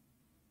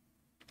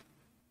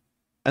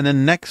 And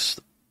then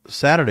next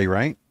Saturday,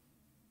 right?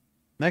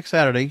 Next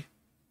Saturday,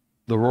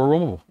 the Royal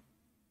Rumble.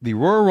 The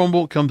Royal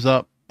Rumble comes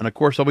up. And, of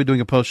course, I'll be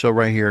doing a post show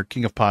right here,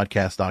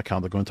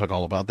 kingofpodcast.com. They're going to talk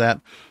all about that.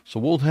 So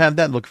we'll have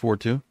that to look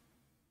forward to.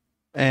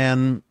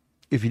 And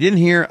if you didn't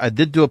hear, I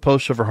did do a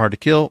post show for Hard to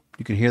Kill.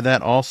 You can hear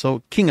that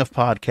also.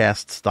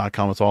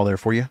 kingofpodcasts.com. It's all there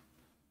for you.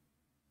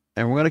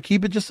 And we're going to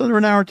keep it just under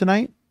an hour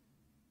tonight.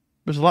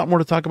 There's a lot more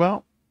to talk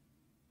about.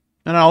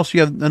 And I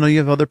know you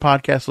have other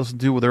podcasts to listen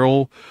to where they're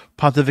all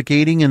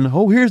pontificating and,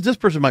 here's this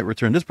person might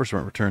return, this person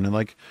might return. And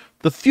like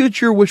the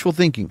future wishful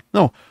thinking.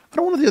 No, I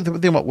don't want to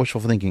think about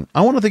wishful thinking.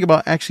 I want to think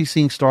about actually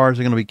seeing stars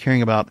they're going to be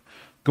caring about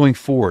going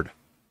forward.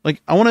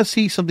 Like, I want to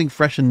see something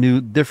fresh and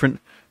new, different,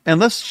 and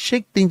let's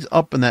shake things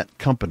up in that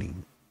company.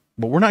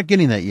 But we're not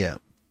getting that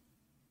yet.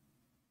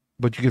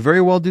 But you could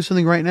very well do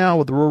something right now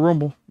with the Royal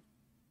Rumble,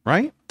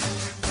 right?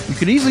 You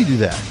could easily do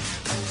that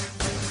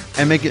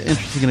and make it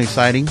interesting and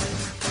exciting.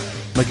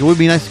 Like, it would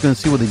be nice to go and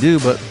see what they do,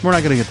 but we're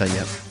not going to get that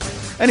yet.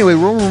 Anyway,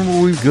 Royal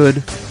Rumble will be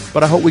good,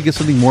 but I hope we get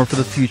something more for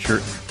the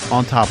future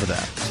on top of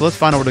that. So let's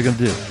find out what they're going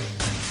to do.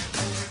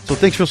 So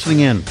thanks for listening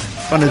in.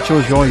 Find the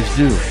shows you always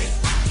do.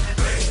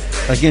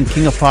 Again,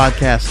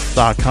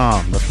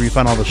 kingofpodcasts.com. That's where you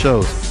find all the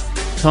shows.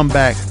 Come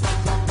back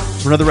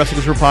for another Wrestling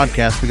Whisperer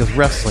podcast because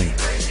wrestling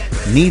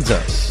needs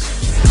us.